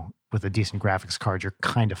now with a decent graphics card, you're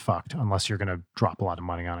kind of fucked unless you're going to drop a lot of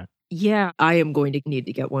money on it. Yeah, I am going to need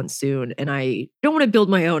to get one soon. And I don't want to build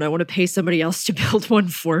my own. I want to pay somebody else to build one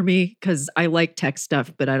for me because I like tech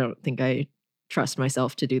stuff, but I don't think I trust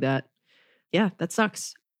myself to do that. Yeah, that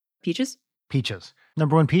sucks. Peaches? Peaches.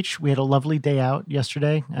 Number one peach, we had a lovely day out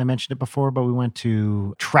yesterday. I mentioned it before, but we went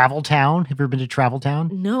to Travel Town. Have you ever been to Travel Town?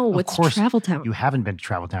 No, what's course Travel Town? You haven't been to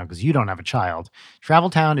Travel Town because you don't have a child. Travel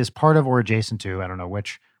Town is part of or adjacent to, I don't know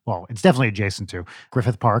which, well, it's definitely adjacent to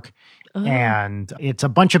Griffith Park. Oh, And it's a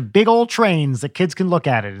bunch of big old trains that kids can look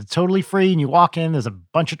at it. It's totally free. And you walk in, there's a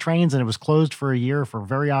bunch of trains, and it was closed for a year for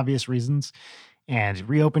very obvious reasons. And it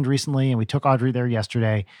reopened recently. And we took Audrey there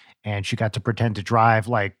yesterday, and she got to pretend to drive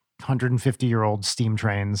like 150-year-old steam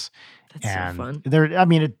trains. that's And so fun.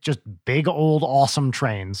 it's just big, old, awesome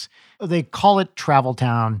trains. They call it Travel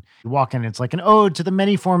Town. You walk in, it's like an ode to the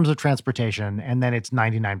many forms of transportation. And then it's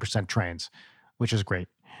 99% trains, which is great.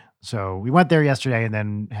 So we went there yesterday and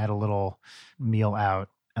then had a little meal out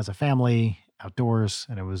as a family outdoors.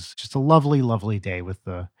 And it was just a lovely, lovely day with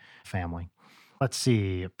the family. Let's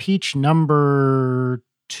see. Peach number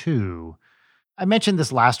 2. I mentioned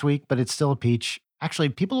this last week, but it's still a peach. Actually,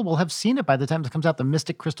 people will have seen it by the time it comes out. The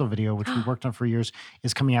Mystic Crystal video, which we worked on for years,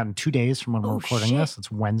 is coming out in 2 days from when we're Oh, recording shit. this.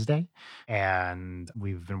 It's Wednesday. And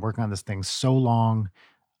we've been working on this thing so long.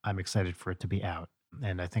 I'm excited for it to be out.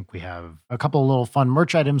 And I think we have a couple of little fun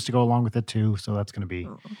merch items to go along with it too. So that's going to be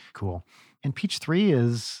Oh. cool. And Peach 3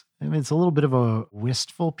 is, it's a little bit of a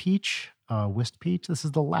wistful peach, whist peach. This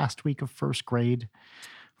is the last week of first grade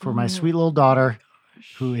for my Oh, sweet little daughter,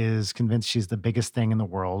 gosh. who is convinced she's the biggest thing in the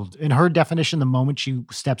world. In her definition, the moment she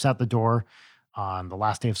steps out the door on the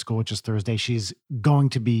last day of school, which is Thursday, she's going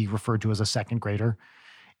to be referred to as a second grader.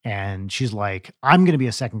 And she's like, I'm going to be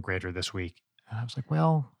a second grader this week. And I was like,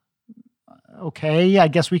 well, okay, I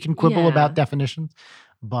guess we can quibble about Yeah. definitions.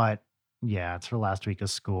 But yeah, it's her last week of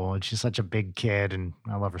school. And she's such a big kid. And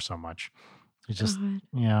I love her so much. It's just, God.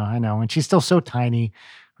 yeah, I know. And she's still so tiny.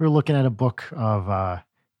 We were looking at a book of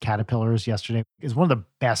caterpillars yesterday. It's one of the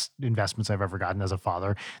best investments I've ever gotten as a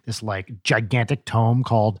father. This like gigantic tome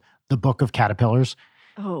called The Book of Caterpillars.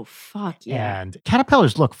 Oh, fuck yeah. And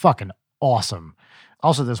caterpillars look fucking awesome.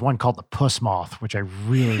 Also, there's one called the puss moth, which I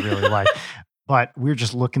really, really like. But we're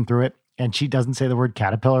just looking through it, and she doesn't say the word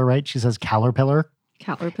caterpillar, right? She says caterpillar.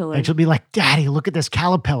 Caterpillar. And she'll be like, Daddy, look at this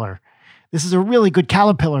caterpillar. This is a really good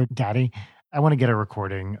caterpillar, Daddy. I want to get a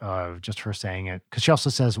recording of just her saying it because she also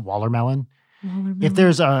says wallermelon. If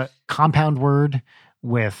there's a compound word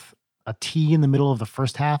with a T in the middle of the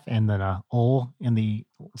first half and then a ul in the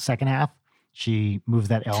second half, she moves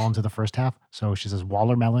that L into the first half. So she says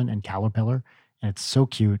wallermelon and caterpillar. And it's so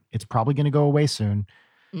cute. It's probably going to go away soon.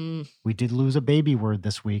 Mm. We did lose a baby word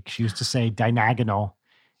this week. She used to say diagonal.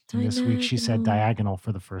 And this week she said diagonal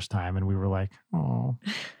for the first time. And we were like, oh,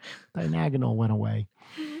 diagonal went away.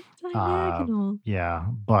 Diagonal. Yeah.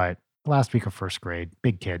 But last week of first grade,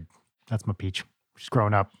 big kid. That's my peach. She's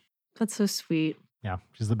grown up. That's so sweet. Yeah.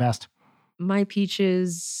 She's the best. My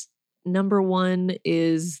peaches, number one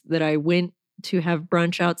is that I went to have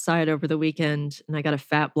brunch outside over the weekend and I got a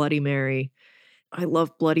fat Bloody Mary. I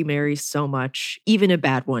love Bloody Mary so much. Even a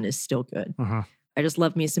bad one is still good. Mhm. I just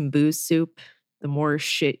love me some booze soup. The more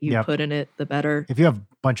shit you Yep. put in it, the better. If you have a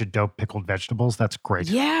bunch of dope pickled vegetables, that's great.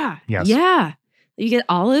 Yeah. Yes. Yeah. You get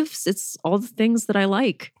olives. It's all the things that I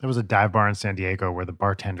like. There was a dive bar in San Diego where the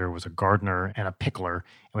bartender was a gardener and a pickler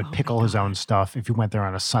and would Oh my pickle his God. own stuff if you went there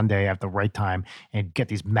on a Sunday at the right time and get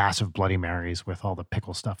these massive Bloody Marys with all the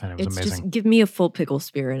pickle stuff in it. It was It's amazing. just give me a full pickle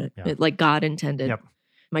spear in it, Yeah. like God intended. Yep.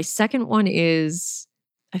 My second one is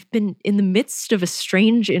I've been in the midst of a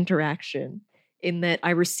strange interaction in that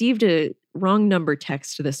I received a wrong number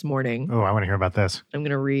text this morning. Oh, I want to hear about this. I'm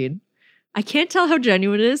going to read. I can't tell how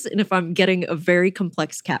genuine it is and if I'm getting a very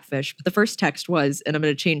complex catfish, but the first text was, and I'm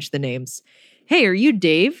going to change the names. Hey, are you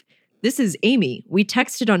Dave? This is Amy. We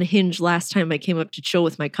texted on Hinge last time I came up to chill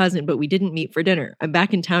with my cousin, but we didn't meet for dinner. I'm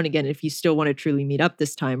back in town again if you still want to truly meet up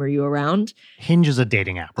this time. Are you around? Hinge is a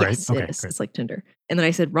dating app, right? Yes, okay, it is. great. It's like Tinder. And then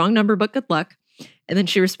I said, wrong number, but good luck. And then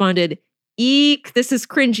she responded, eek, this is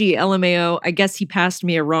cringy, LMAO. I guess he passed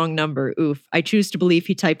me a wrong number. Oof. I choose to believe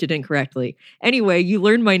he typed it incorrectly. Anyway, you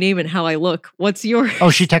learned my name and how I look. What's yours? Oh,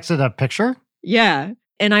 she texted a picture? Yeah.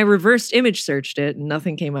 And I reversed image searched it and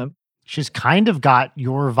nothing came up. She's kind of got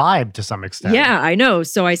your vibe to some extent. Yeah, I know.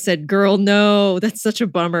 So I said, girl, no, that's such a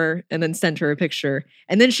bummer. And then sent her a picture.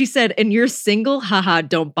 And then she said, and you're single? Haha,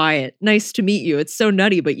 don't buy it. Nice to meet you. It's so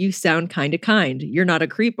nutty, but you sound kind of kind. You're not a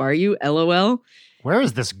creep, are you? LOL. Where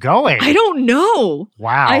is this going? I don't know.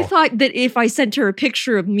 Wow. I thought that if I sent her a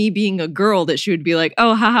picture of me being a girl, that she would be like,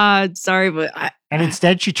 oh, haha, sorry, but And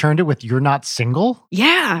instead she turned it with, you're not single?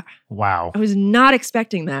 yeah, Wow. I was not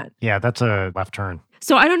expecting that. Yeah, that's a left turn.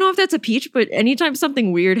 So I don't know if that's a peach, but anytime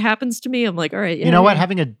something weird happens to me, I'm like, all right. You know what?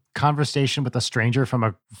 Having a conversation with a stranger from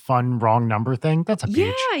a fun wrong number thing, that's a peach.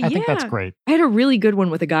 Yeah, I think that's yeah. great. I had a really good one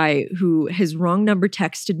with a guy who his wrong number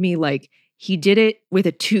texted me like he did it with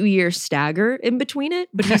a 2-year stagger in between it,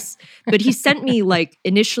 but he sent me like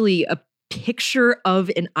initially a picture of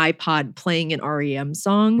an iPod playing an REM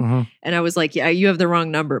song. Mhm. And I was like, yeah, you have the wrong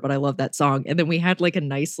number, but I love that song. And then we had like a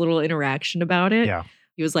nice little interaction about it. Yeah.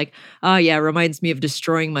 He was like, oh, yeah, reminds me of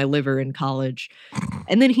destroying my liver in college.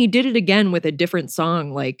 And then he did it again with a different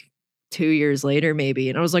song like 2 years later, maybe.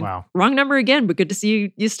 And I was like, Wow. wrong number again, but good to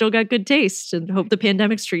see you still got good taste and hope the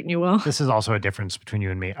pandemic's treating you well. This is also a difference between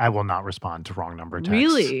you and me. I will not respond to wrong number texts.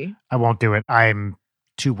 Really? I won't do it. I'm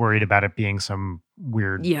too worried about it being some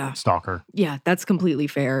weird Yeah. stalker. Yeah, that's completely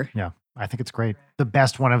fair. Yeah, I think it's great. The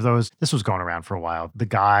best one of those, this was going around for a while. The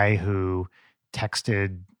guy who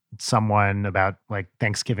texted someone about like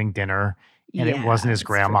Thanksgiving dinner and it wasn't his it's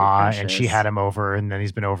very grandma and she precious. had him over and then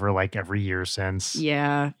he's been over like every year since.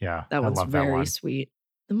 Yeah, Yeah, that I one's love that very one. sweet.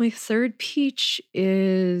 And my third peach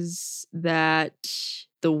is that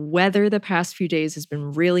the weather the past few days has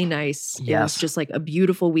been really nice. It Yes. was just like a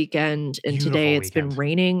beautiful weekend. And Beautiful today it's been weekend.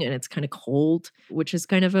 raining and it's kind of cold, which is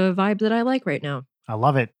kind of a vibe that I like right now. I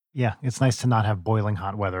love it. Yeah, it's nice to not have boiling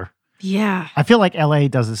hot weather. Yeah. I feel like LA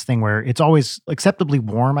does this thing where it's always acceptably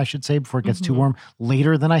warm, I should say, before it gets too Mhm. warm,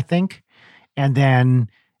 later than I think. And then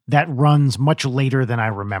that runs much later than I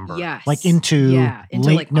remember. Yes. Like into, Yeah, into,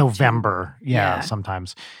 late like, November. October. Yeah, Yeah.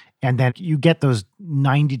 sometimes. And then you get those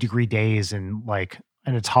 90-degree days and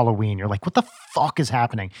it's Halloween. You're like, what the fuck is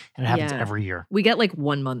happening? And it happens Yeah. every year. We get like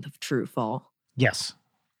 1 month of true fall. Yes.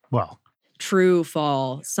 Well, True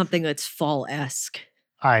fall, something that's fall-esque.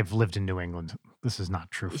 I've lived in New England. This is not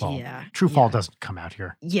true fall. Yeah. True fall yeah. doesn't come out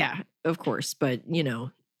here. Yeah, of course. But,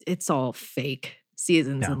 it's all fake.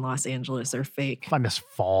 Seasons Yeah. in Los Angeles are fake. I miss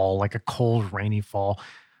fall, like a cold, rainy fall.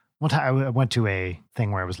 One time I went to a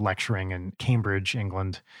thing where I was lecturing in Cambridge,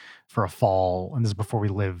 England for a fall. And this is before we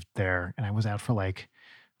lived there. And I was out for like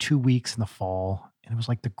 2 weeks in the fall. And it was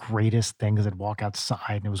like the greatest thing because I'd walk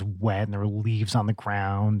outside and it was wet and there were leaves on the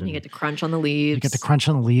ground. And And you get to crunch on the leaves. you get to crunch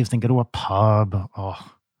on the leaves, then go to a pub. Oh,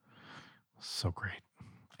 so great.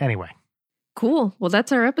 Anyway, Cool. Well,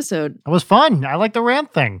 that's our episode. it was fun. I like the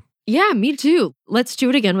rant thing. Yeah, me too. Let's do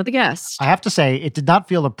it again with a guest. I have to say, it did not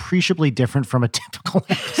feel appreciably different from a typical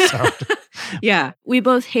episode. Yeah, we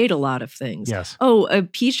both hate a lot of things. Yes. Oh, a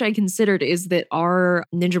peach I considered is that our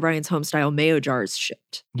Ninja Brian's Homestyle mayo jars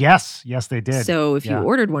shipped. Yes, they did. So if you Yeah.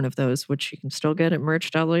 ordered one of those, which you can still get at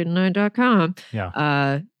merch.lateandnight.com,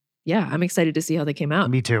 yeah, I'm excited to see how they came out.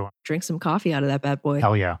 Me too. Drink some coffee out of that bad boy.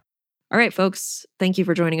 Hell yeah. All right, folks. Thank you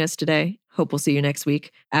for joining us today. Hope we'll see you next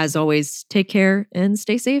week. As always, take care and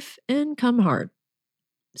stay safe and come hard.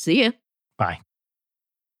 See ya. Bye.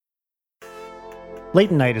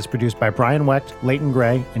 Leighton Night is produced by Brian Wecht, Leighton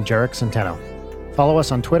Gray, and Jarek Centeno. Follow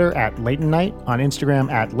us on Twitter at Leighton Night, on Instagram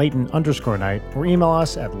at Leighton_Night, or email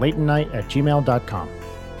us at leightonnight@gmail.com.